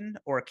Passion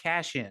or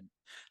Cash In.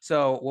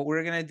 So what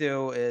we're gonna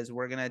do is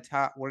we're gonna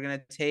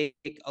take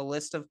a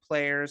list of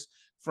players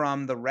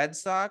from the Red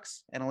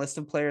Sox and a list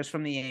of players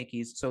from the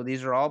Yankees. So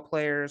these are all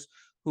players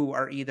who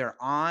are either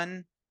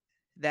on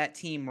that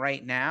team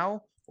right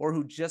now or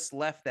who just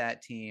left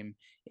that team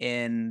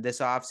in this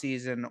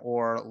offseason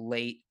or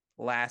late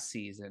last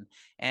season.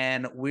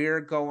 And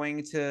we're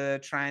going to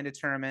try and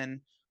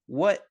determine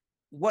what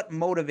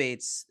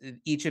motivates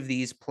each of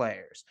these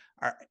players.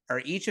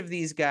 Are each of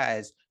these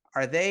guys,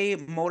 are they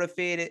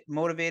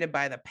motivated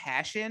by the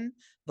passion,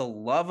 the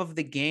love of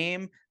the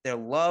game, their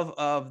love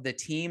of the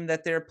team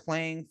that they're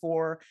playing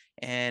for?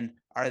 And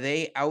are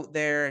they out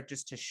there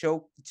just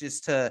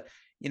to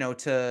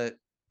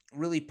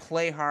really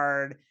play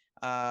hard,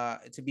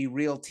 to be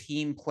real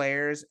team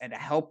players and to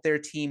help their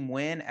team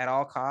win at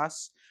all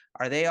costs?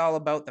 Are they all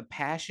about the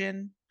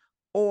passion,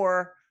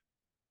 or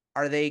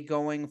are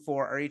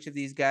each of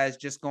these guys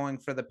just going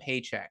for the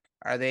paycheck?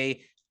 Are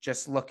they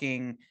just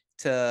looking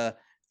to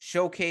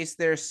showcase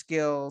their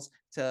skills,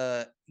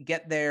 to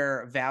get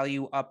their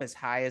value up as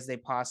high as they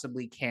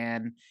possibly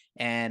can?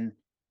 And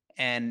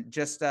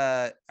just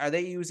are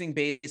they using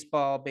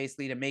baseball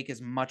basically to make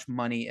as much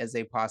money as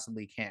they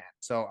possibly can?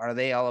 So are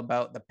they all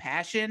about the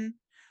passion,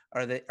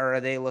 or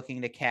are they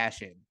looking to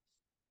cash in?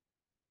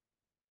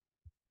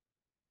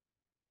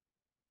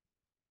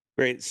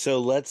 Great. So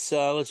let's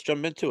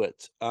jump into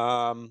it.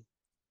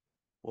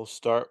 We'll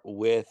start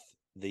with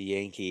the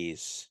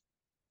Yankees.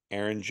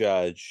 Aaron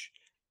Judge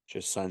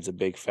just signs a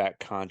big fat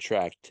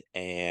contract,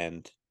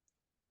 and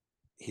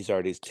he's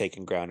already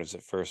taken grounders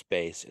at first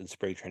base in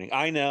spring training.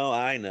 I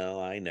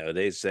know.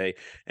 They say,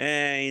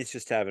 he's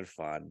just having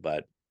fun,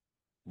 but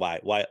why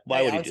would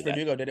Alex he do that?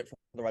 Verdugo did it for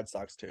the Red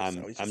Sox too.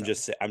 I'm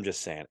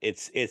just saying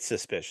it's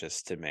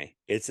suspicious to me.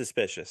 It's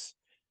suspicious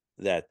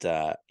that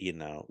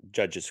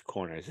Judge's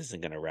corners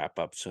isn't going to wrap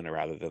up sooner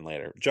rather than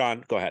later.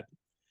 John, go ahead.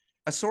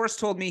 A source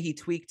told me he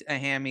tweaked a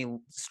hammy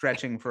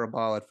stretching for a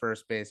ball at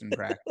first base in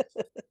practice.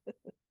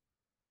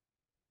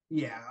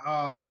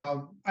 Yeah,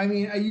 I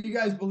mean, you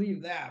guys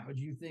believe that, but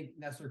you think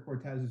Nestor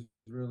Cortez is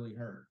really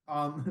hurt?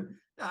 I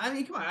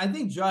mean, come on. I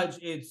think Judge,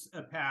 it's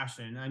a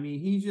passion. I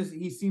mean,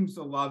 he seems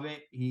to love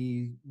it.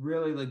 He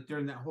really, like,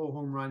 during that whole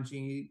home run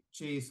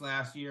chase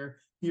last year,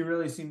 he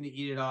really seemed to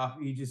eat it off.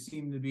 He just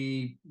seemed to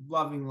be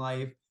loving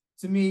life.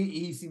 To me,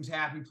 he seems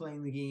happy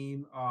playing the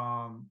game.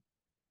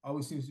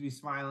 Always seems to be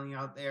smiling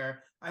out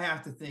there. I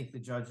have to think the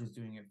Judge is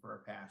doing it for a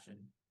passion.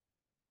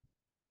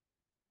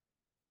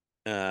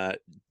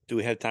 Do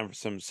we have time for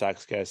some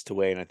Sox guys to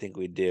weigh in? I think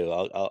we do.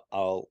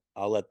 I'll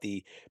let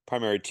the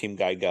primary team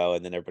guy go,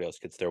 and then everybody else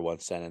gets their one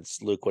sentence.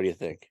 Luke, what do you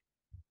think?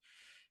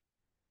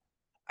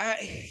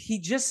 He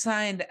just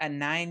signed a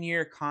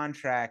 9-year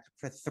contract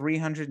for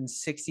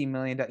 $360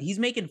 million. He's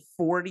making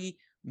 $40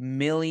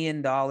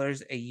 million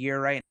a year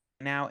right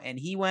now, and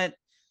he went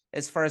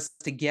as far as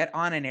to get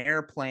on an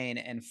airplane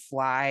and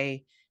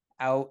fly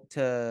out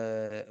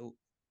to,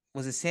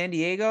 was it San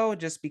Diego,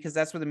 just because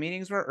that's where the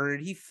meetings were, or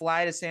did he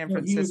fly to San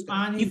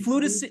Francisco? He flew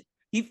to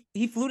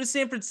he flew to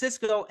San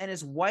Francisco, and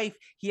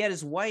he had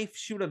his wife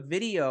shoot a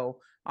video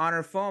on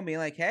her phone, being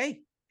like,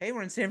 "Hey,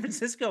 we're in San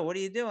Francisco. What are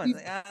you doing?"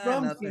 Like,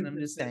 nothing. I'm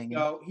just hanging.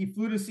 He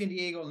flew to San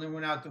Diego and then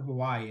went out to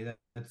Hawaii.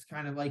 That's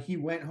kind of like he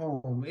went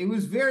home. It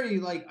was very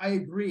like, I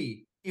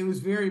agree. It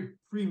was very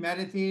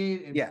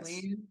premeditated and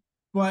planned,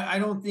 but I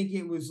don't think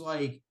it was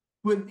like,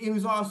 but it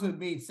was also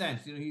made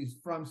sense. You know, he's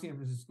from San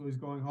Francisco, he's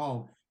going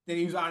home. Then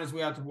he was on his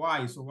way out to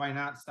Hawaii, so why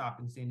not stop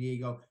in San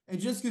Diego? And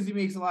just because he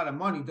makes a lot of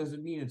money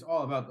doesn't mean it's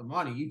all about the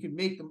money. You can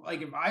make them,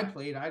 like if I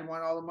played, I'd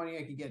want all the money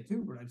I could get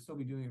too, but I'd still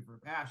be doing it for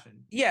passion.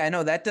 Yeah, I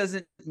know that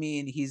doesn't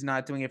mean he's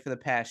not doing it for the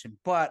passion,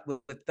 but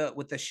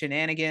with the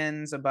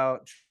shenanigans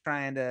about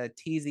trying to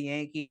tease the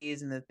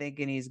Yankees and the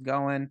thinking he's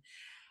going,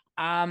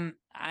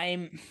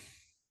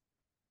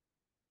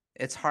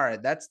 it's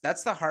hard. That's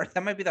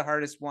that might be the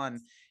hardest one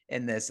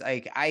in this.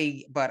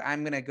 But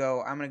I'm gonna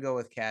go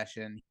with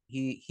Cashin.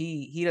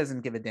 He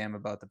doesn't give a damn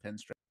about the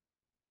pinstripe.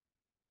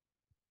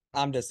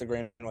 I'm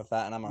disagreeing with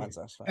that, and I'm on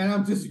side. And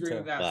I'm disagreeing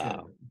with that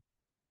Wow.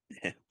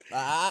 too.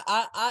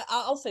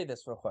 I'll say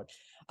this real quick.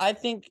 I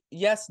think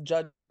yes,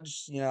 Judge,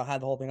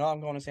 had the whole thing. Oh,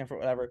 I'm going to Stanford,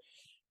 whatever.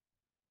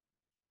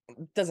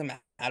 Doesn't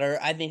matter.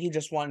 I think he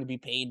just wanted to be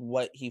paid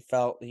what he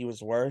felt he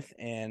was worth,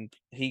 and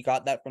he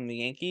got that from the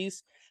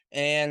Yankees.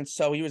 And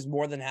so he was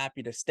more than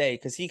happy to stay,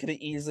 because he could have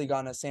easily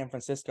gone to San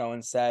Francisco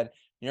and said,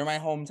 "You're my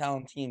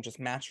hometown team, just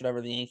match whatever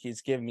the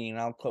Yankees give me and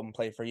I'll come and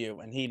play for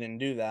you." And he didn't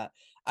do that.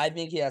 I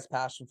think he has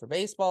passion for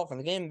baseball, for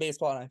the game of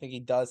baseball, and I think he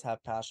does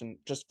have passion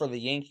just for the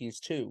Yankees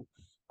too.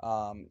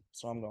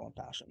 So I'm going with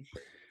passion.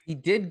 He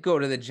did go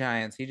to the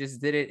Giants. He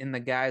just did it in the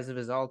guise of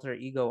his alter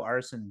ego,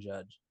 Arson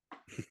Judge.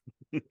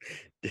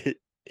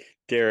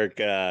 Derek,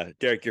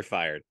 you're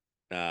fired.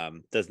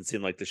 Doesn't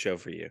seem like the show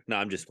for you. No,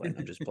 I'm just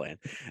playing.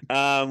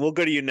 We'll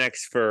go to you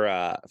next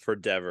for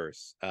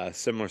Devers.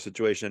 Similar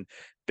situation,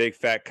 big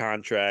fat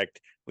contract.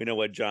 We know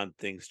what John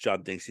thinks.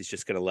 John thinks he's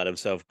just going to let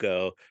himself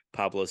go,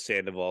 Pablo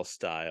Sandoval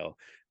style.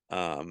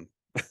 What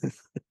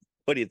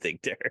do you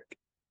think, Derek?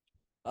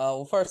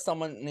 Well, first,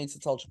 someone needs to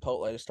tell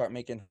Chipotle to start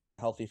making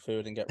healthy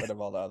food and get rid of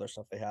all the other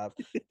stuff they have,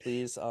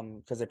 please.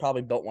 Because they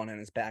probably built one in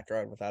his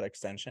backyard without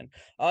extension.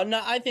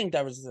 No, I think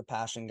Devers is a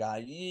passion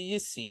guy. You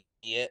see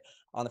it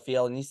on the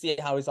field, and you see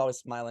how he's always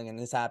smiling and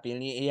he's happy.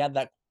 And he had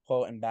that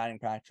quote in batting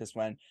practice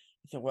when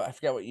I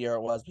forget what year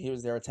it was, but he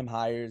was there with Tim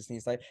Hires, and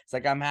he's like,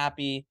 "I'm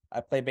happy.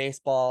 I play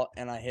baseball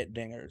and I hit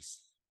dingers."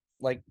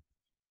 Like,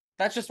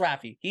 that's just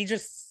Raffy. He's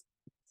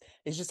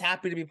just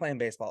happy to be playing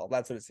baseball.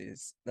 That's what it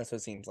seems. That's what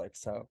it seems like.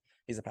 So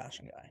he's a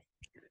passion guy.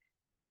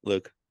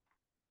 Luke.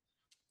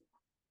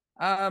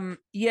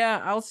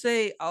 Yeah, I'll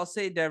say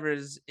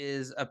Devers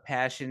is a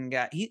passion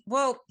guy.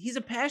 He's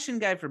a passion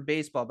guy for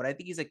baseball, but I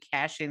think he's a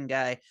cash-in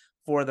guy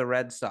for the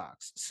Red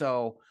Sox.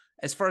 So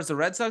as far as the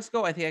Red Sox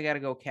go, I think I got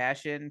to go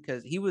cash in,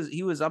 because he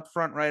was up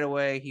front right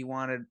away. He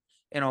wanted,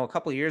 a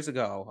couple of years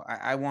ago,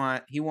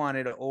 he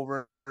wanted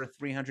over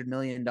 $300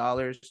 million.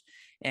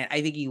 And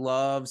I think he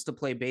loves to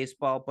play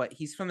baseball, but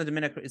he's from the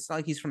Dominican. It's not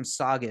like he's from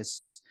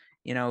Saugus.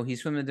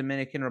 He's from the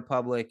Dominican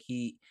Republic.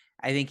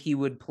 I think he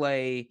would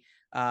play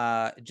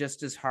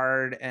just as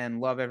hard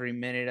and love every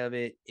minute of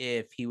it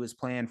if he was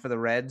playing for the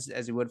Reds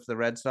as he would for the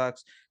Red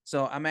Sox.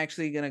 So I'm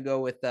actually gonna go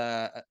with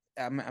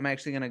I'm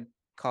actually gonna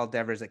call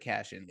Devers a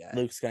cash-in guy.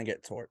 Luke's gonna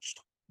get torched.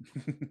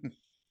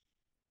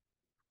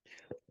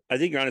 I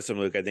think you're honest with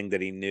Luke. I think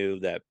that he knew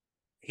that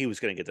he was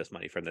going to get this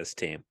money from this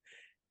team,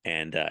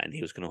 and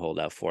he was going to hold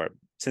out for it.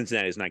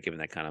 Cincinnati's not giving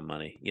that kind of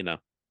money,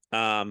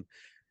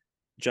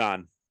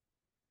 John,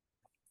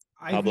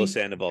 Pablo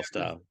Sandoval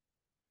style.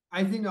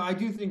 I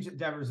do think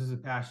Devers is a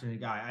passionate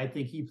guy. I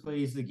think he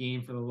plays the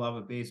game for the love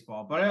of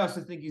baseball, but I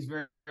also think he's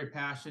very, very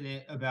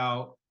passionate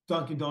about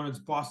Dunkin' Donuts,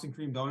 Boston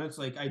cream donuts.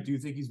 Like, I do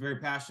think he's very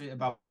passionate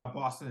about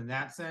Boston in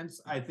that sense.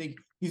 I think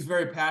he's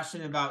very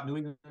passionate about New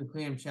England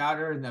clam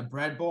chowder and the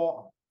bread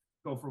bowl.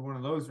 Go for one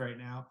of those right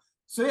now.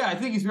 So yeah, I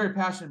think he's very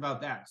passionate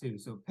about that too.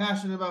 So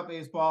passionate about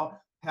baseball,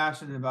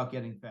 passionate about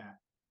getting fat.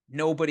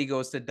 Nobody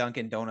goes to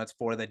Dunkin' Donuts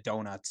for the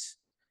donuts.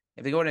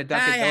 If they go into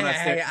Dunkin'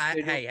 Donuts,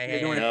 they're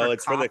doing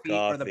it for the coffee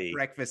or the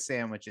breakfast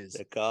sandwiches.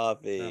 The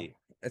coffee. No,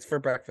 it's for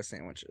breakfast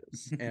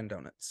sandwiches and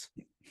donuts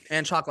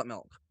and chocolate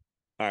milk.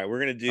 All right, we're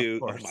gonna do.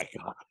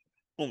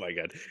 Oh my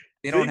god.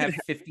 They don't have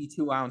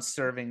 52-ounce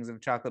servings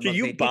of chocolate milk.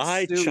 Do you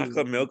buy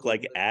chocolate milk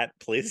like at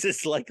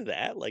places like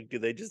that? Like, do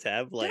they just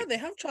have yeah, they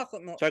have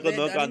chocolate milk. Chocolate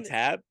milk on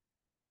tap.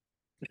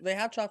 They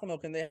have chocolate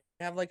milk, and they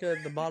have like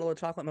the bottle of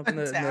chocolate milk in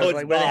the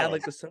like where they have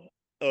like the.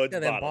 Oh, it's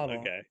bottle.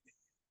 Okay.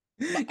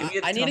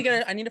 I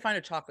need to find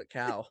a chocolate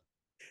cow.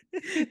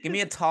 Give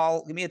me a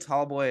tall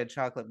boy of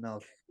chocolate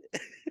milk.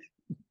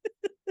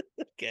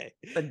 Okay.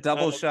 A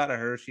double shot of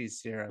Hershey's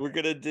syrup. We're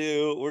gonna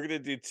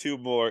do two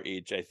more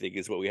each, I think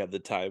is what we have the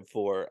time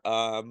for.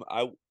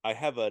 I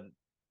have a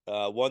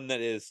one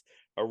that is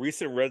a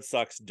recent Red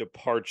Sox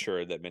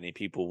departure that many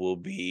people will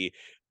be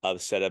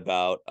upset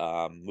about.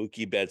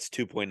 Mookie Betts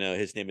 2.0.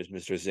 His name is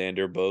Mr.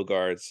 Xander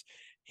Bogaerts.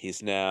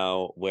 He's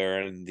now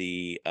wearing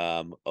the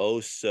oh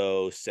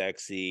so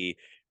sexy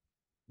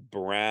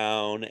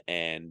brown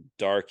and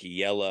dark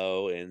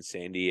yellow in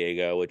San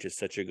Diego, which is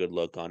such a good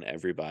look on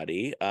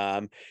everybody.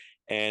 And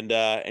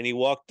he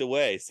walked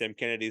away. Sam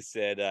Kennedy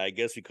said, "I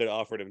guess we could have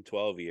offered him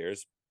 12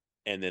 years."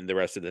 And then the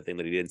rest of the thing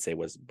that he didn't say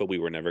was, "But we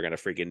were never going to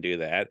freaking do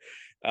that."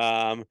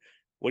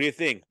 What do you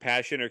think?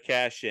 Passion or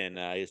cash in?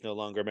 He's no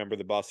longer a member of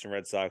the Boston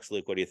Red Sox.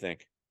 Luke, what do you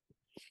think?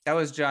 That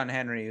was John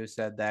Henry who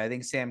said that. I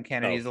think Sam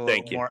Kennedy's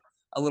Thank you.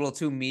 a little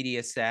too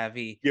media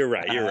savvy. You're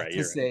right. You're right. To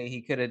You're say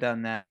he could have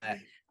done that.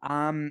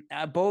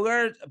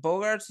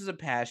 Bogarts is a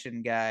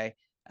passion guy.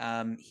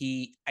 I don't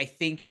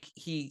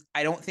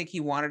think he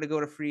wanted to go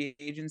to free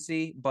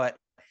agency, but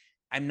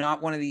I'm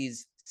not one of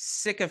these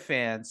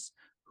sycophants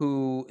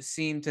who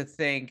seem to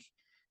think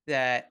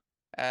that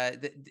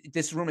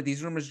these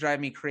rumors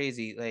drive me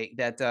crazy. Like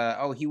that,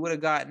 he would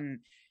have gotten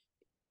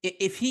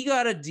if he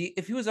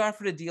was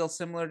offered a deal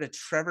similar to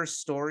Trevor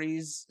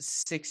Story's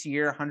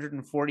 6-year,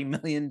 $140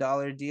 million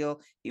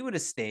deal, he would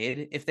have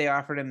stayed if they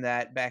offered him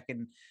that back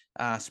in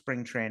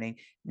spring training.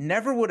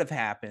 Never would have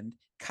happened.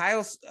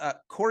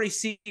 Corey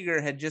Seager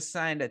had just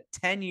signed a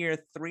 10-year,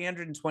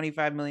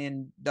 $325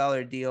 million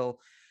deal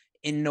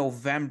in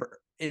November.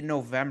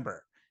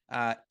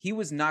 He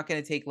was not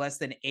going to take less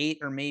than 8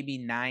 or maybe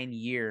 9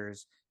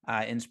 years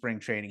in spring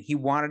training. He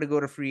wanted to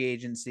go to free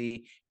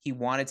agency. He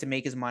wanted to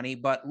make his money.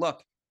 But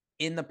look,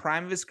 in the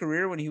prime of his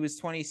career, when he was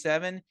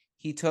 27,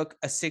 he took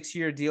a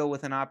 6-year deal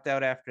with an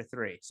opt-out after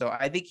 3. So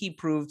I think he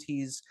proved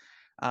he's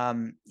a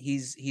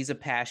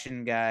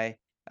passion guy.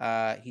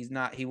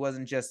 He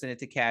wasn't just in it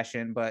to cash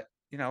in, but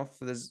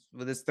with his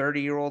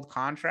 30-year-old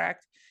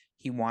contract,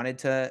 he wanted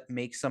to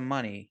make some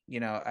money.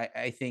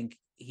 I think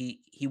he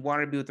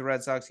wanted to be with the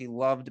Red Sox. He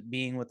loved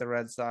being with the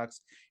Red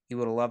Sox. He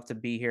would have loved to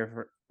be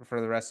here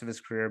for the rest of his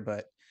career,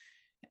 but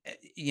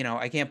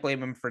I can't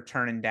blame him for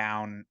turning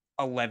down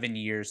 11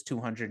 years,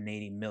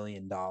 $280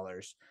 million.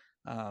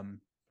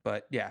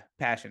 But yeah,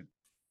 passion.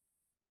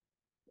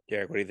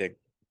 Derek, what do you think?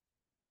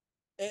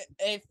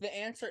 If the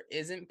answer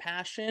isn't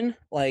passion,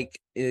 like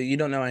you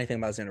don't know anything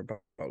about Xander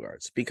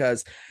Bogaerts,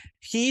 because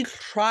he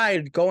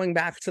tried going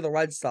back to the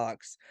Red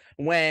Sox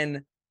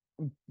when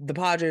the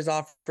Padres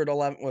offered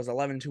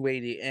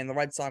 11,280, and the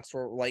Red Sox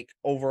were like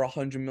over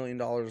 $100 million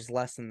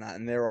less than that,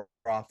 and they were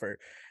offered.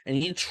 And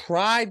he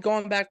tried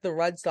going back to the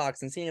Red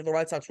Sox and seeing if the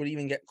Red Sox would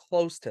even get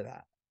close to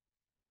that.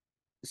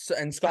 So,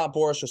 and Scott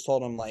Boras just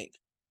told him, like,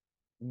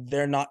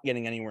 they're not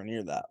getting anywhere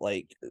near that.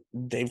 Like,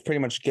 they've pretty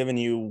much given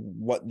you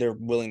what they're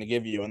willing to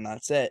give you, and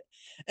that's it.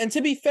 And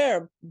to be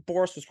fair,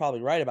 Boras was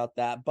probably right about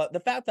that. But the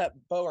fact that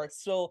Bogarts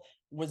still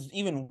was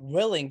even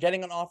willing,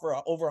 getting an offer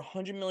over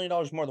 $100 million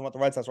more than what the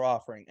Red Sox were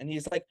offering, and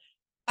he's like,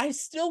 I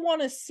still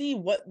want to see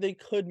what they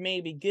could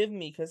maybe give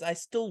me, because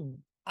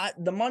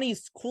the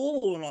money's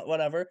cool and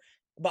whatever,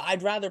 but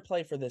I'd rather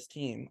play for this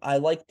team. I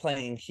like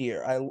playing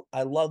here.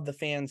 I love the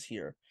fans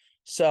here.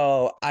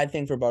 So I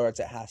think for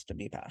Bogarts, it has to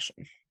be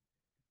passion.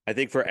 I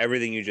think for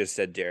everything you just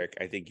said, Derek,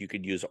 I think you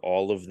could use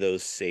all of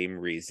those same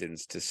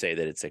reasons to say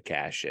that it's a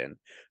cash in.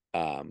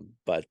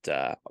 But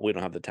we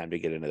don't have the time to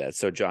get into that.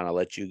 So, John, I'll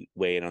let you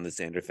weigh in on the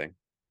Xander thing.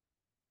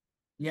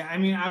 Yeah, I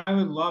mean, I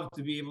would love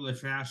to be able to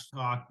trash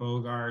talk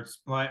Bogarts,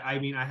 but I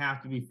mean, I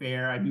have to be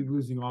fair. I'd be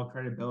losing all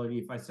credibility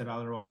if I said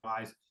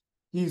otherwise.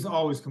 He's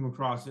always come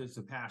across as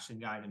a passion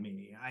guy to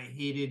me. I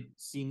hated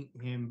seeing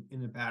him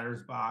in the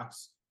batter's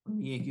box when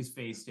the Yankees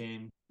faced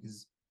him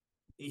because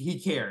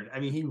he cared. I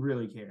mean, he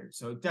really cared.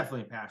 So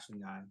definitely a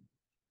passion guy.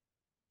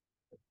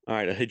 All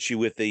right, I'll hit you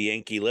with the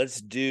Yankee.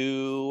 Let's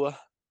do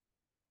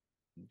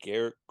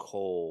Garrett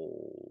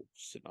Cole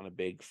sitting on a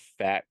big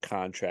fat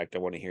contract. I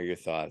want to hear your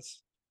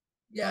thoughts.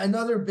 Yeah,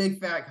 another big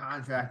fat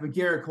contract, but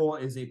Garrett Cole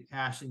is a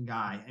passion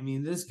guy. I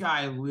mean, this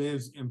guy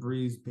lives and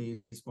breathes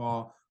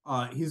baseball.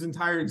 His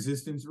entire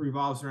existence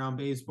revolves around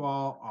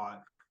baseball.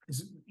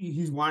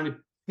 He's wanted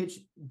to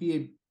be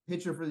a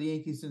pitcher for the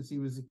Yankees since he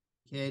was a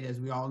kid, as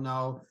we all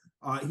know.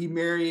 He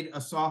married a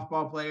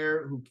softball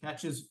player who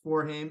catches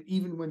for him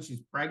even when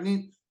she's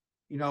pregnant.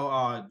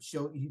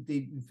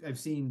 I've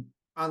seen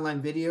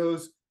online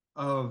videos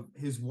of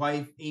his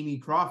wife, Amy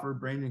Crawford,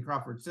 Brandon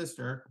Crawford's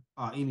sister,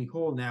 Amy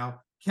Cole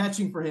now,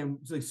 catching for him,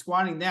 like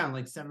squatting down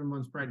like 7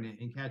 months pregnant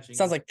and catching.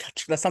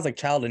 That sounds like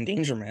child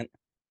endangerment.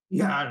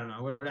 Yeah, I don't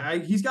know.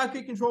 He's got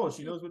good control.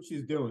 She knows what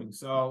she's doing.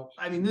 So,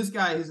 I mean, this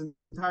guy, his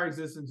entire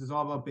existence is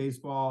all about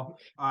baseball.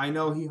 I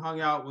know he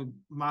hung out with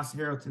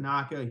Masahiro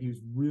Tanaka. He was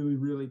really,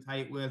 really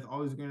tight with,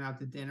 always going out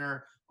to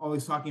dinner,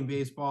 always talking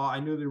baseball. I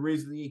know the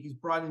reason the Yankees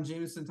brought in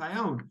Jameson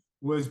Tyone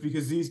was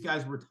because these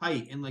guys were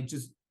tight and like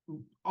just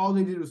all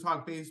they did was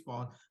talk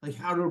baseball, like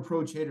how to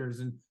approach hitters,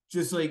 and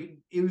just like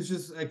it was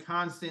just a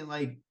constant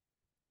like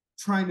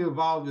trying to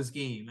evolve this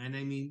game. And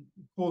I mean,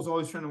 Cole's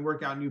always trying to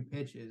work out new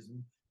pitches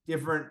and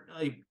different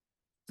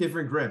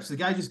grips. The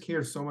guy just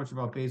cares so much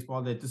about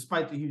baseball that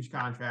despite the huge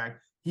contract,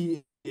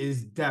 he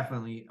is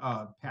definitely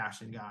a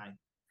passion guy.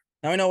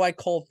 Now I know why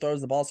Cole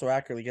throws the ball so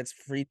accurately. Gets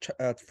free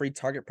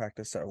target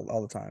practice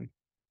all the time.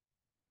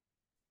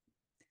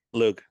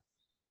 Luke.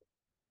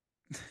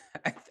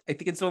 I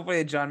think it's so funny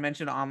that John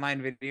mentioned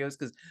online videos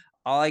because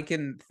all I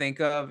can think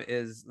of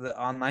is the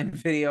online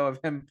video of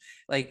him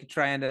like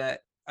trying to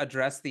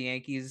address the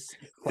Yankees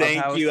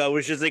clubhouse. Thank you. I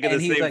was just thinking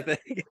the same like,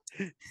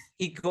 thing.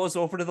 He goes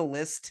over to the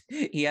list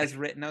he has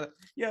written out.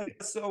 Yeah,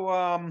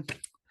 so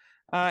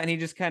and he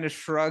just kind of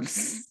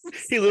shrugs.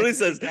 He literally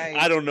says,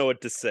 "I don't know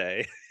what to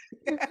say."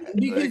 Because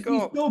he's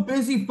so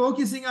busy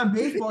focusing on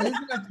baseball, he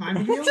doesn't have time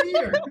to be a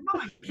leader.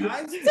 Come on,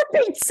 guys. For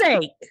Pete's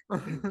sake!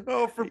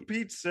 Oh, for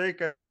Pete's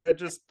sake! I'm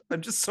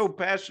just so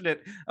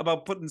passionate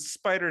about putting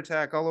spider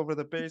tack all over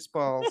the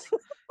baseballs.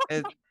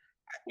 And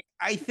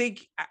I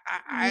think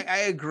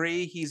I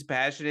agree. He's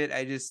passionate.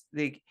 I just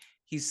think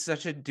he's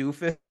such a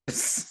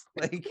doofus.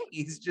 Like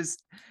he's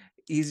just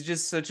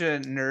such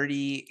a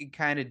nerdy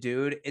kind of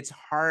dude. It's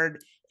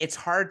hard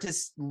to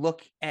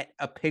look at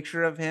a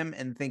picture of him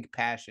and think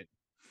passion.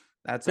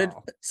 That's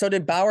all. So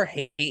did Bauer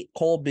hate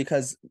Cole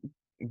because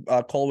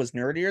Cole was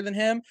nerdier than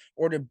him,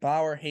 or did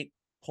Bauer hate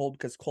Cole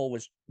because Cole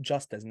was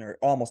just as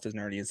almost as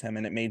nerdy as him,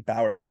 and it made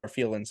Bauer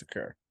feel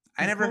insecure?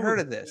 I never heard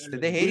of this.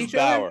 Did they hate Who's each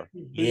other? Bauer?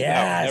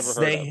 Yes,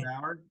 Never heard of.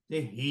 Bauer.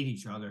 They hate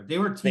each other. They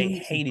were They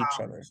teammates. hate each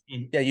other.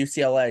 In Yeah,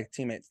 UCLA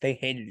teammates. They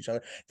hated each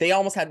other. They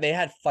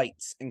had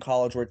fights in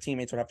college where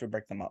teammates would have to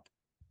break them up.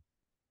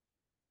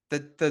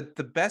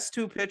 The best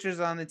two pitchers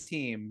on the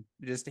team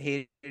just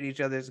hated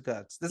each other's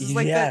guts. This is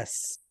like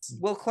yes,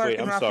 that Will Clark Wait,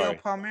 and I'm Rafael sorry.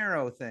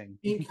 Palmeiro thing.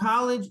 in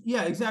college,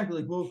 yeah,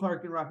 exactly. Like Will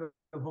Clark and Rafael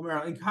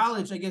Palmeiro. In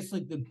college, I guess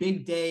like the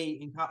big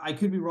day I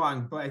could be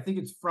wrong, but I think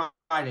it's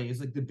Friday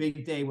is like the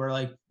big day where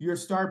like your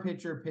star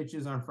pitcher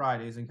pitches on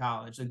Fridays in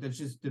college. Like that's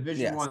just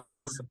Division One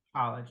of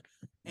college.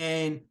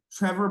 And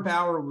Trevor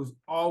Bauer was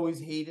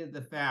always hated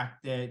the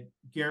fact that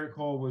Garrett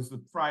Cole was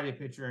the Friday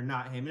pitcher and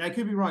not him. And I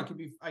could be wrong.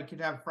 I could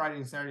have Friday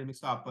and Saturday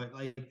mixed up, but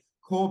like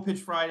Cole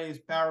pitched Fridays,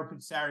 Bauer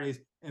pitched Saturdays,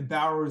 and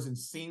Bauer was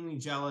insanely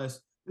jealous.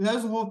 And that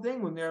was the whole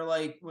thing when they're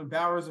like, when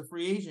Bauer was a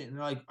free agent, and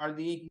they're like, are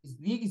the Yankees?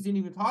 The Yankees didn't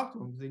even talk to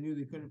him because they knew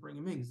they couldn't bring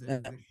him in.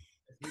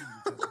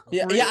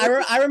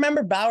 I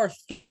remember Bauer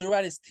threw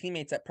at his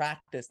teammates at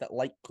practice that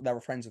were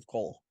friends with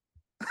Cole.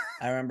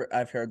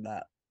 I've heard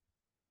that.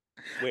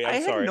 Wait, I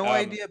sorry. had no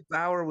idea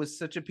Bauer was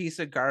such a piece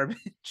of garbage.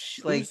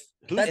 Like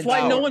that's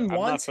why no one I'm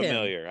wants not him.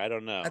 familiar. I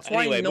don't know. That's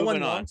Anyway, why no one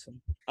moving on. wants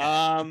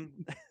him.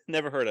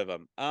 Never heard of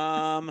him.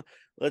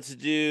 Let's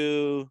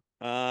do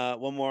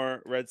one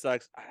more Red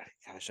Sox.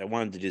 Gosh, I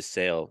wanted to do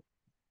Sale.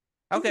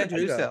 Okay,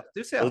 do Sale.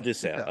 We'll do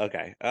Sale.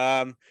 Okay.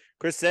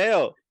 Chris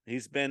Sale.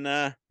 He's been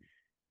I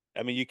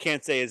mean, you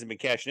can't say he hasn't been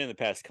cashing in the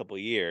past couple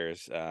of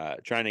years,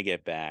 trying to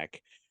get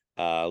back.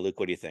 Luke,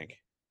 what do you think?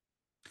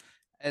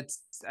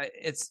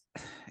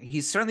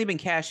 He's certainly been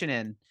cashing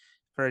in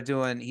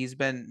he's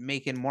been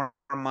making more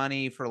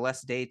money for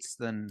less dates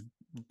than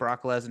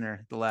Brock Lesnar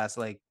the last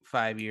like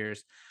 5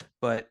 years,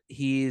 but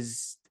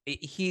he's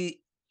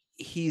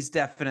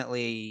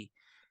definitely,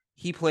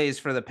 he plays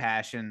for the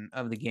passion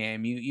of the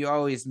game. You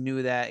always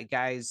knew that.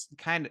 Guy's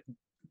kind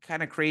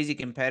of crazy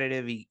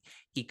competitive.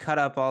 He cut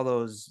up all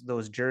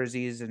those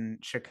jerseys in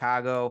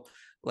Chicago.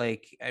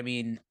 Like, I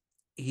mean,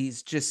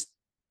 he's just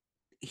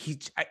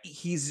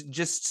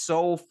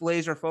so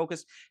laser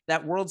focused.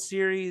 That World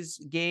Series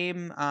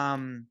game,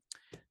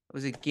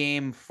 was it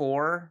game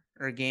 4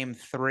 or game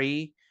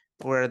 3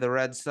 where the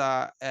Red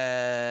Sox,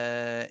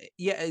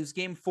 it was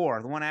game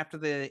 4, the one after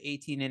the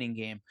 18-inning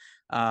game,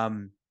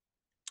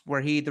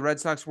 where the Red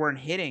Sox weren't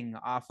hitting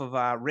off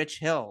of Rich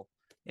Hill.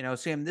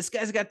 Sam, this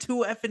guy's got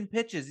 2 effing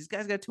pitches. These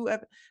guys got 2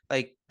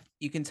 like,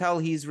 you can tell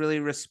he's really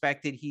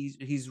respected. He's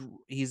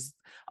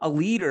a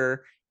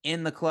leader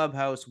in the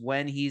clubhouse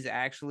when he's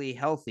actually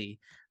healthy,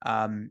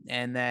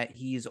 and that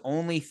he's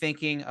only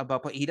thinking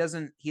about, but he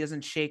doesn't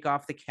shake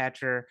off the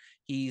catcher.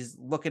 He's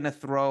looking to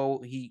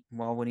throw.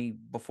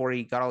 Before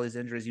he got all his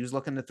injuries, he was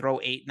looking to throw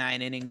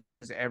 8-9 innings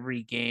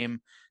every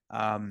game.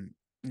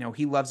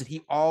 He loves it.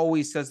 He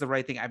always says the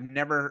right thing. I've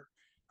never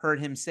heard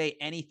him say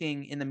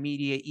anything in the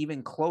media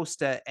even close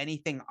to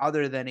anything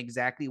other than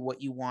exactly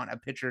what you want a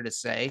pitcher to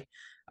say.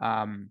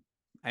 I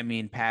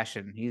mean,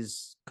 passion.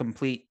 He's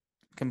complete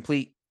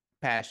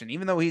passion,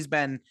 even though he's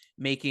been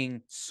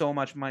making so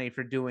much money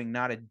for doing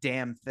not a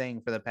damn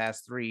thing for the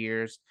past 3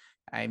 years.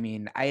 I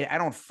mean, I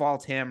don't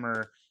fault him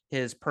or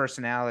his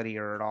personality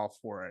or at all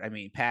for it. I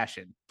mean,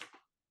 passion.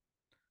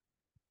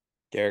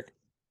 Derek?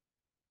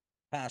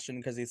 Passion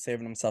because he's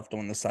saving himself to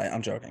win the Cy.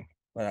 I'm joking,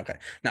 but okay.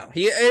 No,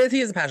 he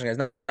is a passion guy. He's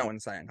not winning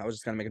the Cy Young. I was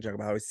just gonna make a joke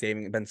about how he's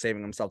been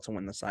saving himself to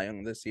win the Cy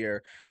Young this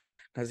year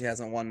because he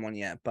hasn't won one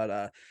yet.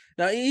 But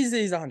no, he's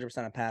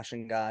 100% a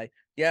passion guy.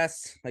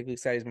 Yes, like we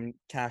said, he's been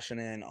cashing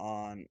in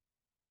on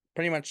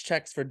pretty much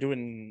checks for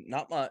doing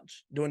not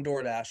much, doing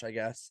DoorDash, I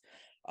guess,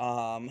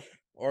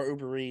 or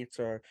Uber Eats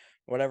or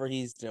whatever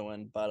he's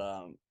doing.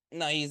 But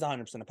no, he's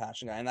 100% a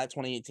passion guy, and that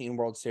 2018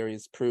 World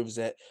Series proves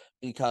it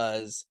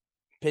because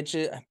pitch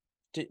it.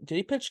 Did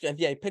he pitch?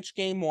 Yeah, he pitched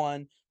game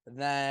 1.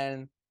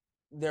 Then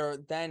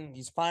then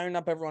he's firing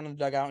up everyone in the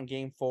dugout in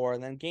game 4,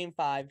 and then game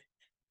 5.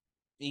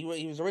 He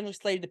was originally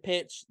slated to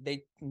pitch.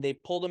 They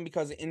pulled him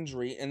because of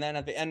injury, and then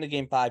at the end of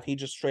game 5, he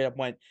just straight up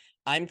went,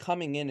 "I'm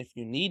coming in if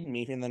you need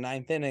me in the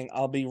 9th inning.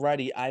 I'll be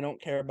ready. I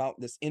don't care about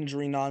this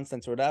injury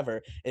nonsense or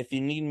whatever. If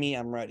you need me,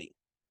 I'm ready."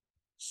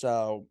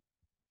 So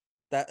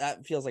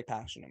that feels like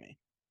passion to me.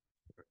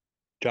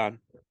 John.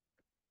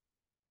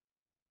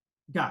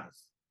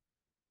 Guys,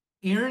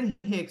 Aaron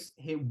Hicks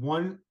hit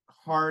one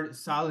hard,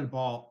 solid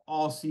ball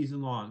all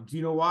season long. Do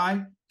you know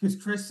why? Because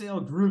Chris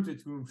Sale grouped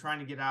it to him trying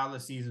to get out of the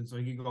season so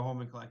he could go home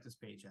and collect his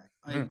paycheck.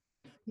 Like,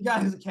 the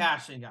guy is a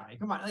cash-in guy.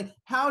 Come on. Like,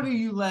 how do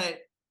you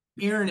let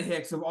Aaron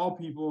Hicks, of all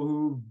people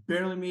who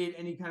barely made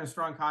any kind of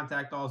strong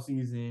contact all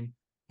season,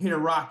 hit a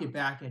rocket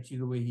back at you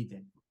the way he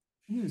did?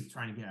 He was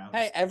trying to get out.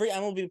 Hey, every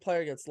MLB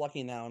player gets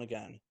lucky now and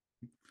again.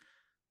 It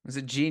was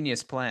a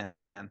genius plan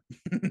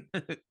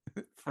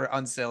for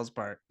Unsale's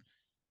part.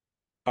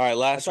 All right,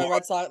 last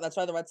That's one. that's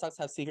why the Red Sox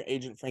have secret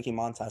agent Frankie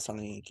Montas on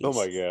the Yankees. Oh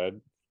my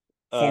God.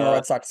 Former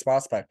Red Sox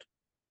prospect.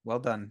 Well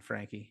done,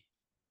 Frankie.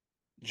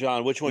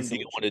 John, which one do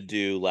you want to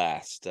do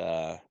last?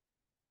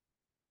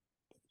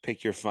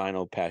 Pick your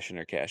final passion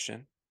or cash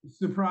in.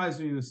 Surprised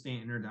me with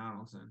Stanton or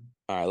Donaldson.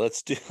 All right,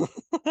 let's do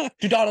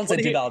Do Donaldson.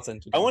 Do Donaldson.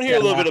 I want to hear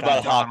a little bit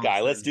about Donaldson.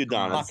 Hawkeye. Let's do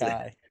Donaldson.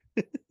 Hawkeye.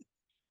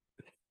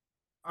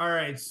 All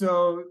right,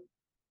 so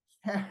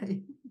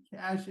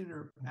cash in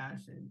or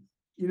passion.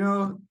 You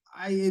know,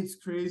 it's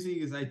crazy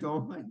because I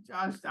don't like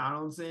Josh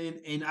Donaldson,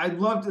 and I'd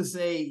love to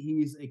say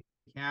he's a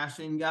cash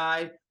in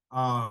guy.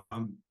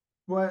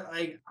 But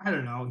like, I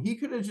don't know, he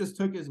could have just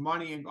took his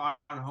money and gone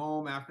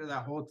home after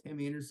that whole Tim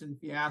Anderson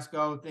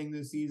fiasco thing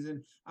this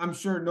season. I'm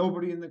sure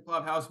nobody in the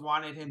clubhouse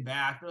wanted him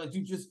back. They're like,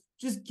 dude,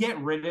 just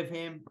get rid of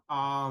him.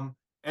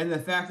 And the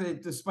fact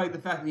that despite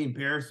the fact that he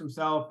embarrassed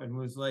himself and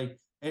was like,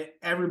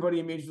 everybody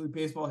in Major League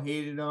Baseball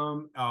hated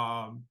him,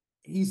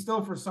 he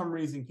still for some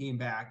reason came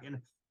back. And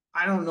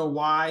I don't know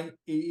why.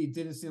 It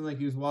didn't seem like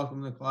he was welcome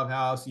in the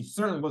clubhouse. He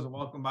certainly wasn't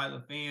welcomed by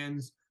the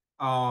fans.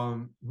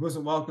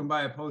 Wasn't welcomed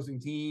by opposing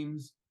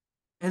teams.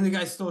 And the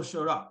guy still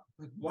showed up.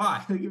 Like,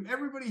 why? Like, if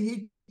everybody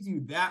hates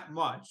you that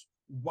much,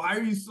 why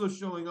are you still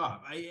showing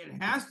up? It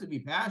has to be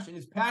passion.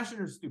 It's passion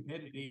or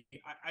stupidity.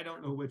 I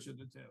don't know which of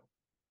the two.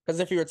 Because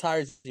if he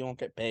retires, he won't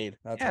get paid.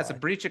 That's It's a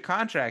breach of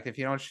contract if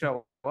you don't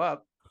show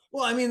up.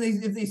 Well, I mean,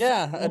 if they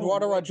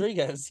Eduardo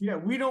Rodriguez. Yeah,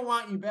 we don't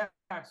want you back,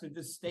 so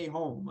just stay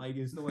home. Like,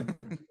 is the way.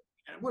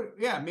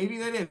 Yeah, maybe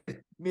that is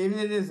it. Maybe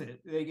that is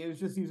it. Like, it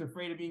was just he was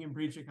afraid of being in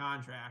breach of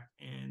contract,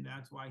 and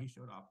that's why he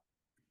showed up.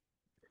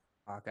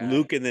 Okay.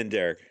 Luke and then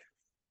Derek.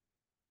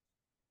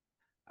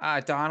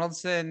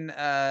 Donaldson.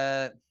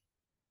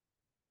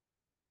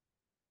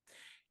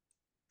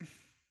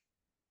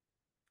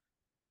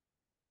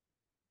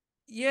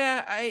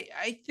 Yeah,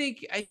 I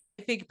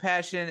think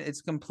passion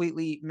is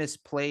completely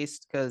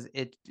misplaced because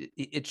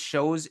it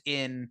shows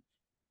in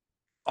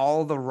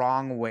all the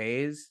wrong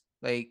ways.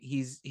 Like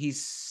he's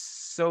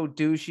so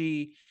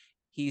douchey,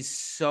 he's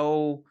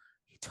so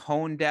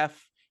tone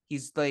deaf.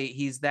 He's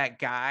that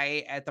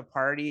guy at the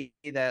party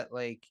that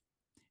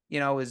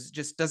is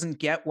just doesn't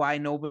get why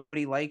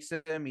nobody likes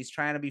him. He's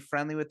trying to be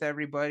friendly with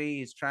everybody.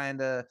 He's trying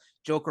to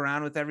joke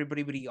around with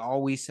everybody, but he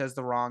always says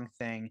the wrong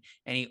thing,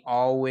 and he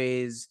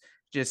always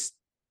just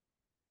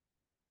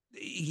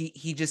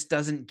he just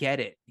doesn't get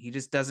it. He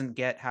just doesn't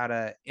get how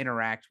to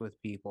interact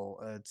with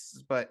people.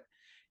 But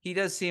he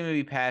does seem to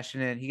be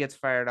passionate. He gets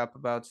fired up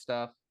about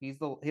stuff.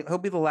 He'll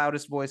be the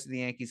loudest voice of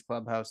the Yankees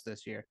clubhouse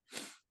this year.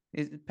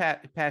 He's a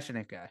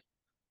passionate guy.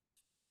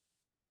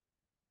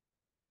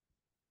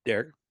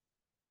 Derek.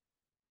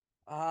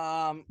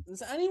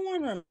 Does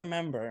anyone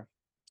remember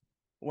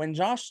when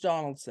Josh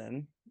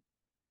Donaldson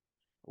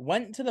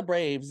went to the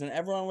Braves and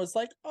everyone was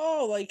like,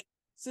 "Oh, like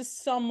this is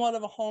somewhat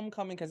of a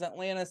homecoming because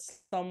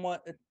Atlanta's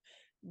somewhat."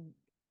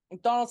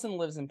 Donaldson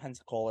lives in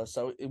Pensacola,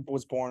 so it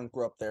was born and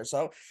grew up there.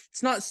 So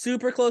it's not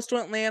super close to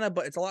Atlanta,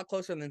 but it's a lot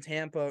closer than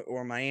Tampa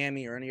or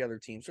Miami or any other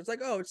team. So it's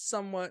like, oh, it's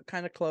somewhat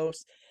kind of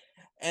close.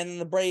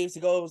 And the Braves, he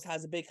goes,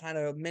 has a big kind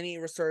of mini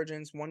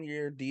resurgence,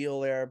 1-year deal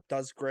there,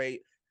 does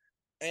great.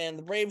 And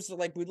the Braves are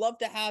like, "We'd love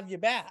to have you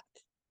back."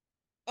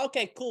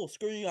 Okay, cool.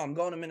 Screw you. I'm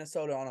going to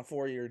Minnesota on a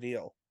 4-year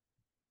deal.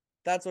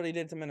 That's what he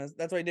did to Minnesota.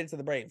 That's what he did to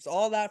the Braves.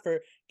 All that for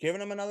giving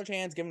him another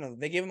chance.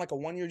 They gave him like a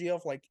 1-year deal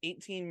for like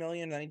 $18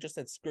 million, and then he just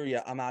said, "Screw you,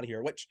 I'm out of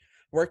here," which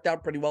worked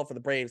out pretty well for the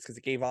Braves because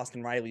it gave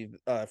Austin Riley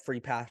a free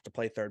pass to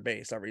play third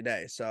base every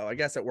day. So I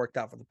guess it worked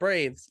out for the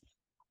Braves.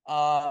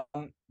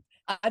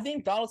 I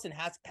think Donaldson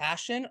has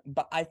passion,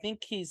 but I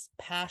think his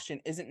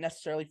passion isn't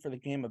necessarily for the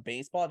game of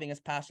baseball. I think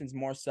his passion is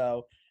more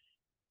so,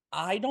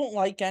 I don't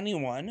like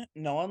anyone.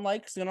 No one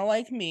gonna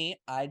like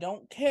me. I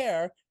don't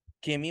care.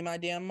 Give me my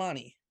damn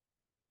money.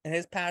 And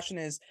his passion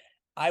is,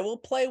 I will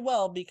play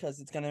well because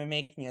it's going to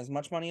make me as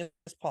much money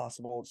as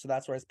possible. So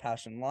that's where his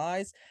passion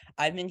lies.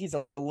 I think he's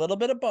a little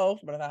bit of both,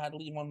 but if I had to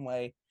lean one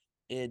way,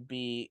 it'd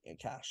be a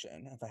cash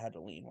in if I had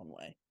to lean one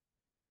way.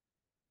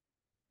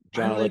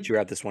 John, I'll let you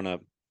wrap this one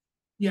up.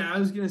 Yeah, I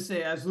was gonna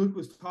say, as Luke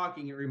was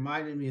talking, it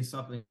reminded me of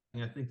something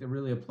I think that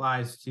really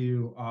applies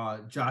to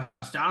Josh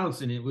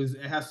Donaldson.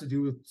 It has to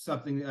do with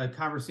something, a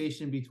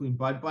conversation between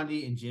Bud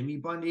Bundy and Jimmy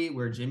Bundy,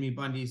 where Jimmy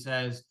Bundy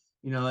says,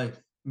 like,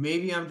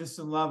 maybe I'm just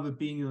in love with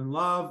being in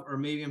love, or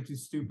maybe I'm too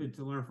stupid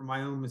to learn from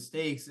my own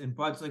mistakes. And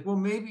Bud's like, well,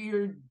 maybe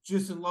you're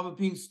just in love with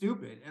being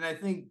stupid. And I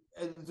think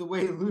the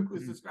way Luke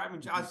was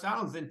describing Josh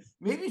Donaldson,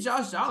 maybe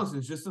Josh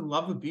Donaldson's just in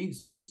love with being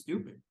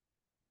stupid.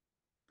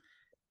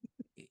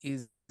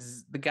 He's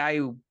the guy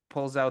who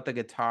pulls out the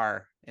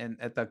guitar and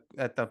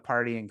at the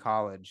party in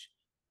college.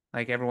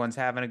 Like everyone's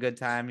having a good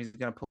time. He's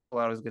gonna pull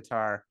out his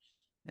guitar.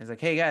 And he's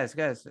like, hey guys,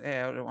 hey,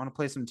 I want to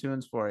play some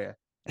tunes for you.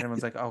 And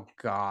everyone's like, oh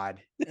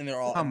God. And they're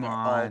all Come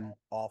on.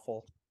 all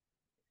awful.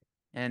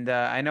 And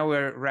I know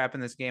we're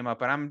wrapping this game up,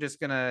 but I'm just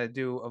gonna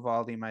do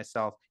Evaldi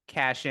myself.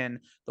 Cash in.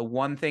 The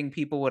one thing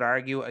people would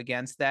argue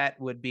against that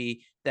would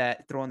be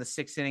that throwing the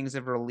 6 innings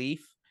of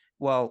relief.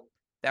 Well,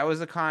 that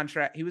was a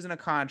contract. He was in a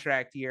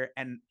contract year,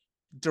 and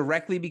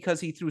directly because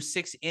he threw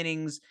 6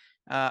 innings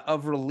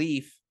of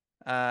relief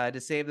to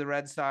save the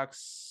Red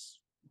Sox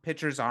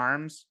pitcher's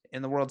arms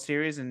in the World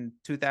Series in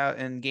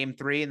Game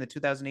 3 in the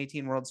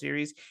 2018 World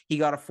Series, he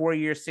got a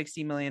 4-year,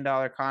 $60 million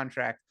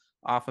contract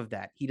off of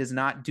that. He does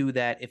not do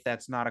that if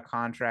that's not a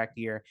contract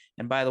year.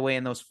 And by the way,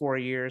 in those 4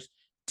 years,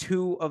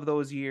 2 of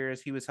those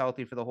years he was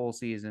healthy for the whole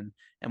season,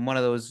 and one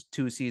of those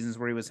 2 seasons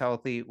where he was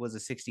healthy was a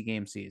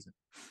 60-game season.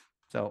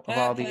 So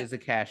Evaldi is a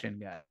cash-in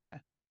guy.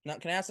 Now,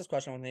 can I ask this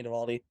question with Nate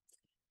Evaldi?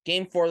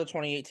 Game 4 of the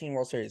 2018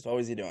 World Series, what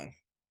was he doing?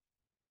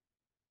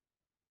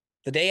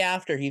 The day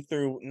after, he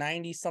threw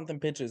 90-something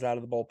pitches out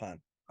of the bullpen.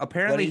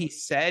 Apparently, he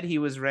said he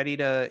was ready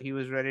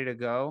to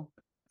go.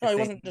 No, he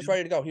wasn't just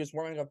ready to go. He was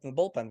warming up in the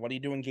bullpen. What do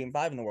you do in Game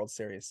 5 in the World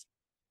Series?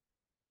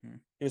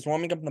 He was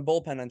warming up in the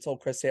bullpen until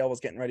Chris Sale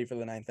was getting ready for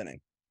the 9th inning.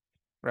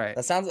 Right.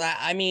 That sounds.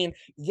 I mean,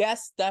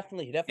 yes,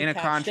 definitely in a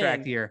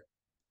contract year.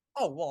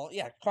 Oh well,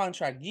 yeah,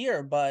 contract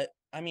year, but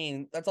I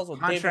mean that's also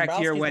contract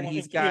year when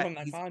he's got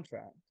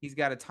contract. He's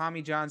got a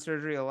Tommy John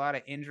surgery, a lot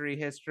of injury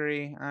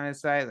history on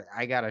his side.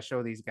 I gotta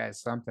show these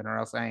guys something, or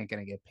else I ain't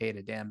gonna get paid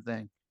a damn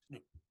thing.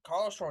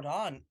 Carlos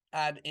Rodon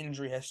had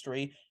injury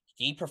history.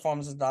 He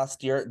performs his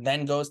last year,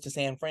 then goes to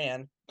San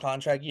Fran,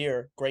 contract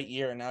year, great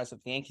year, and now it's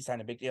with the Yankees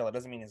signed a big deal. It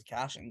doesn't mean he's a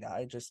cashing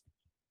guy. Just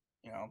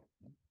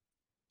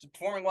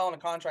performing well in a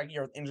contract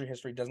year with injury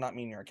history does not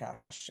mean you're a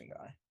cashing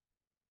guy.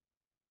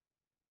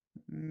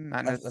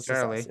 Not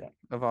necessarily.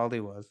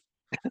 Evaldi was.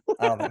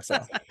 I don't think so.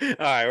 All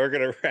right, we're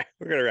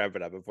gonna wrap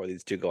it up before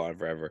these two go on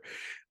forever.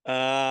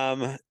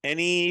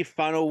 Any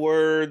final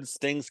words?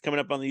 Things coming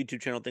up on the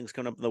YouTube channel, things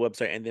coming up on the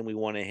website, and then we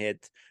want to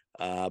hit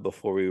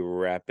before we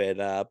wrap it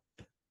up.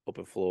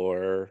 Open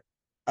floor.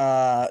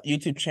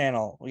 YouTube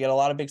channel. We got a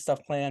lot of big stuff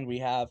planned. We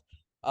have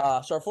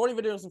so our 40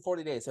 videos in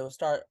 40 days. It will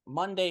start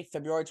Monday,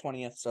 February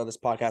 20th. So this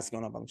podcast is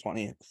going up on the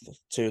 20th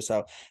too.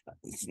 So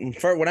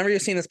for whenever you're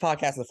seeing this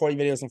podcast, the 40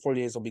 videos in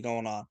 40 days will be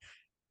going on.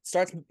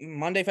 Starts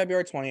Monday,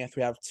 February 20th.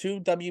 We have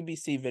 2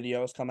 WBC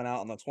videos coming out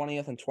on the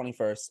 20th and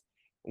 21st.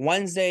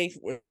 Wednesday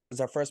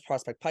is our first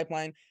prospect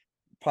pipeline.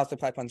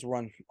 Prospect pipelines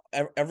run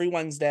every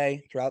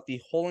Wednesday throughout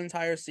the whole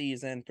entire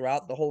season,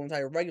 throughout the whole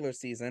entire regular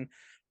season.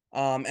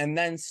 And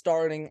then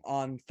starting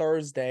on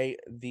Thursday,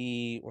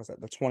 the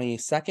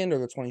 22nd or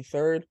the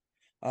 23rd?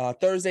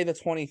 Thursday, the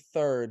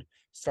 23rd,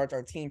 starts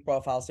our team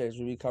profile series.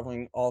 We'll be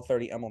covering all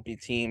 30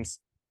 MLB teams.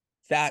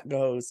 That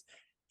goes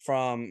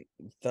from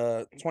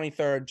the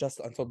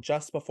 23rd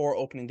just before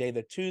opening day,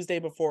 the Tuesday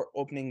before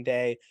opening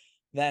day.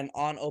 Then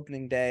on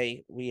opening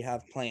day, we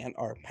have planned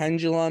our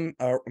pendulum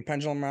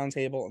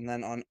roundtable, and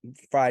then on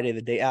Friday,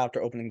 the day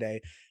after opening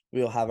day,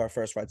 we will have our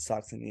first Red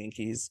Sox and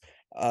Yankees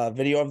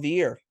video of the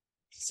year.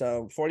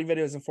 So 40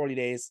 videos in 40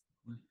 days.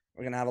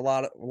 We're gonna have a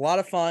lot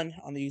of fun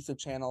on the YouTube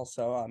channel.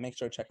 So make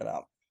sure to check it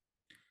out.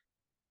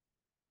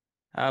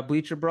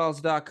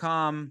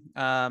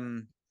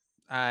 Bleacherbrawls.com.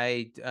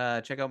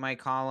 I check out my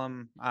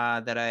column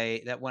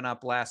that went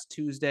up last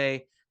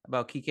Tuesday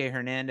about Kike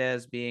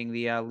Hernandez being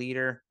the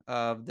leader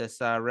of this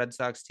Red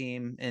Sox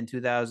team in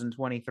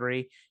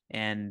 2023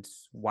 and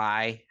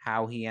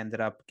how he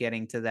ended up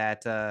getting to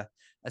that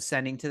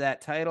ascending to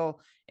that title.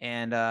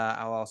 And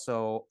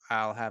I'll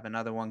have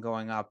another one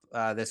going up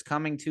this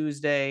coming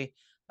Tuesday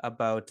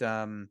about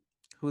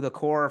who the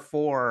core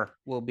 4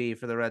 will be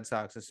for the Red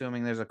Sox,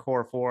 assuming there's a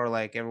core 4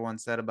 like everyone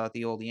said about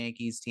the old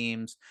Yankees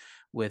teams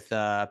with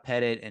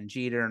Pettit and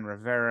Jeter and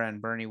Rivera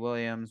and Bernie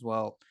Williams.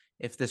 Well,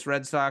 if this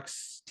Red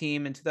Sox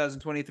team in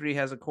 2023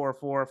 has a core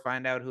 4,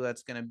 find out who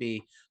that's going to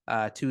be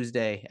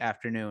Tuesday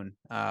afternoon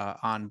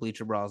on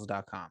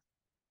bleacherbrawls.com.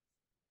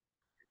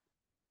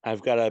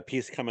 I've got a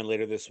piece coming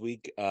later this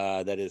week.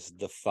 That is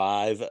the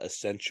 5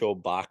 essential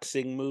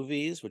boxing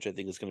movies, which I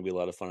think is going to be a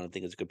lot of fun. I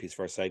think it's a good piece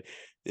for our site.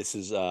 This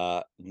is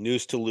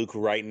news to Luke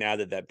right now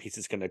that piece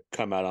is going to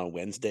come out on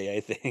Wednesday, I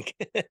think.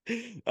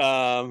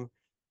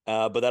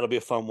 But that'll be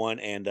a fun one,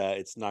 and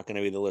it's not going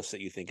to be the list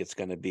that you think it's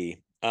going to be.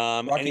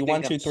 Rocky Anything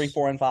 1, 2, 3, else?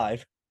 4, and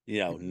 5.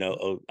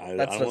 No. I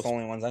That's don't just the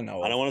want. only ones I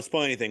know I don't of. want to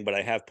spoil anything, but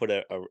I have put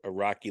a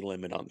Rocky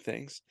limit on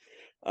things.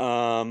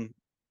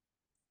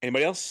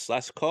 Anybody else?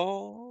 Last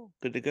call.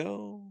 Good to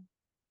go.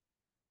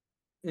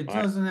 It All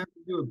right. doesn't have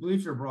to do with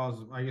Bleacher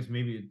Brawls. I guess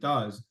maybe it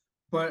does.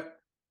 But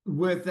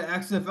with the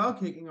XFL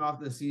kicking off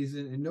the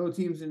season and no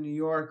teams in New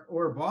York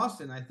or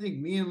Boston, I think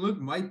me and Luke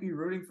might be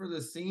rooting for the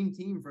same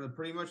team for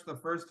pretty much the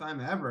first time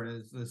ever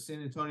as the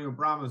San Antonio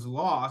Brahmas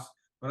lost.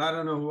 But I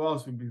don't know who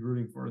else we'd be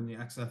rooting for in the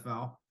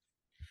XFL.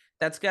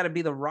 That's got to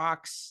be the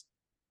Rock's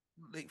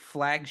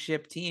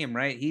flagship team,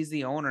 right? He's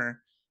the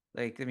owner.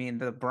 Like, I mean,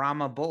 the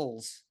Brahma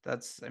Bulls.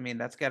 That's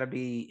got to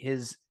be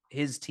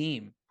his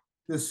team.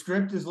 The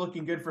script is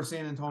looking good for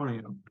San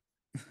Antonio.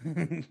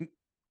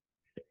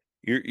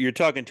 You're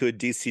talking to a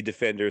DC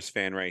Defenders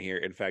fan right here.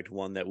 In fact,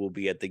 one that will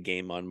be at the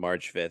game on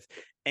March 5th,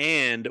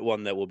 and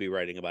one that will be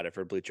writing about it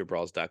for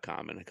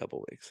BleacherBrawls.com in a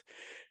couple weeks.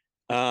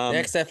 The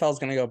XFL is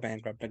going to go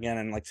bankrupt again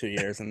in like 2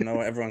 years, and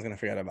everyone's going to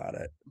forget about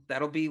it.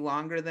 That'll be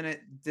longer than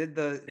it did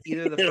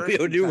either the It'll first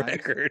be a new times.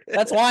 record.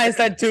 That's why I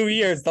said 2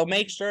 years. They'll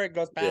make sure it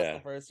goes past Yeah. the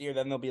first year.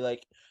 Then they'll be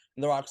like,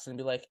 The Rock's going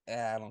to be like,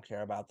 I don't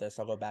care about this.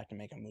 I'll go back to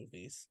making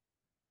movies.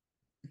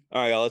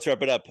 All right, y'all, let's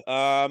wrap it up.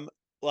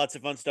 Lots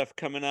of fun stuff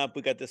coming up.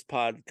 We got this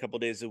pod a couple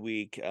days a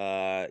week.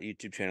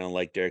 YouTube channel,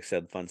 like Derek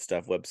said, fun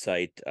stuff.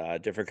 Website,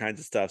 different kinds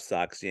of stuff.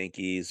 Sox,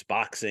 Yankees,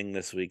 boxing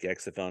this week,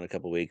 XFL in a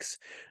couple weeks.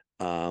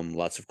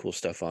 Lots of cool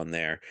stuff on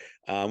there.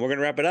 We're gonna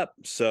wrap it up.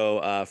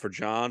 So for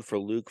John, for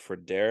Luke, for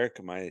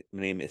Derek, my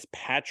name is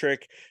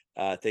Patrick.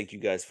 Thank you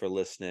guys for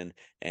listening,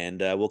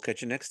 and we'll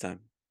catch you next time.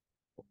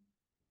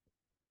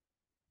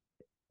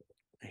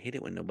 I hate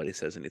it when nobody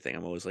says anything.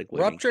 I'm always like,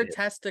 Ruptured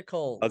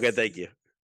testicles. Okay, thank you.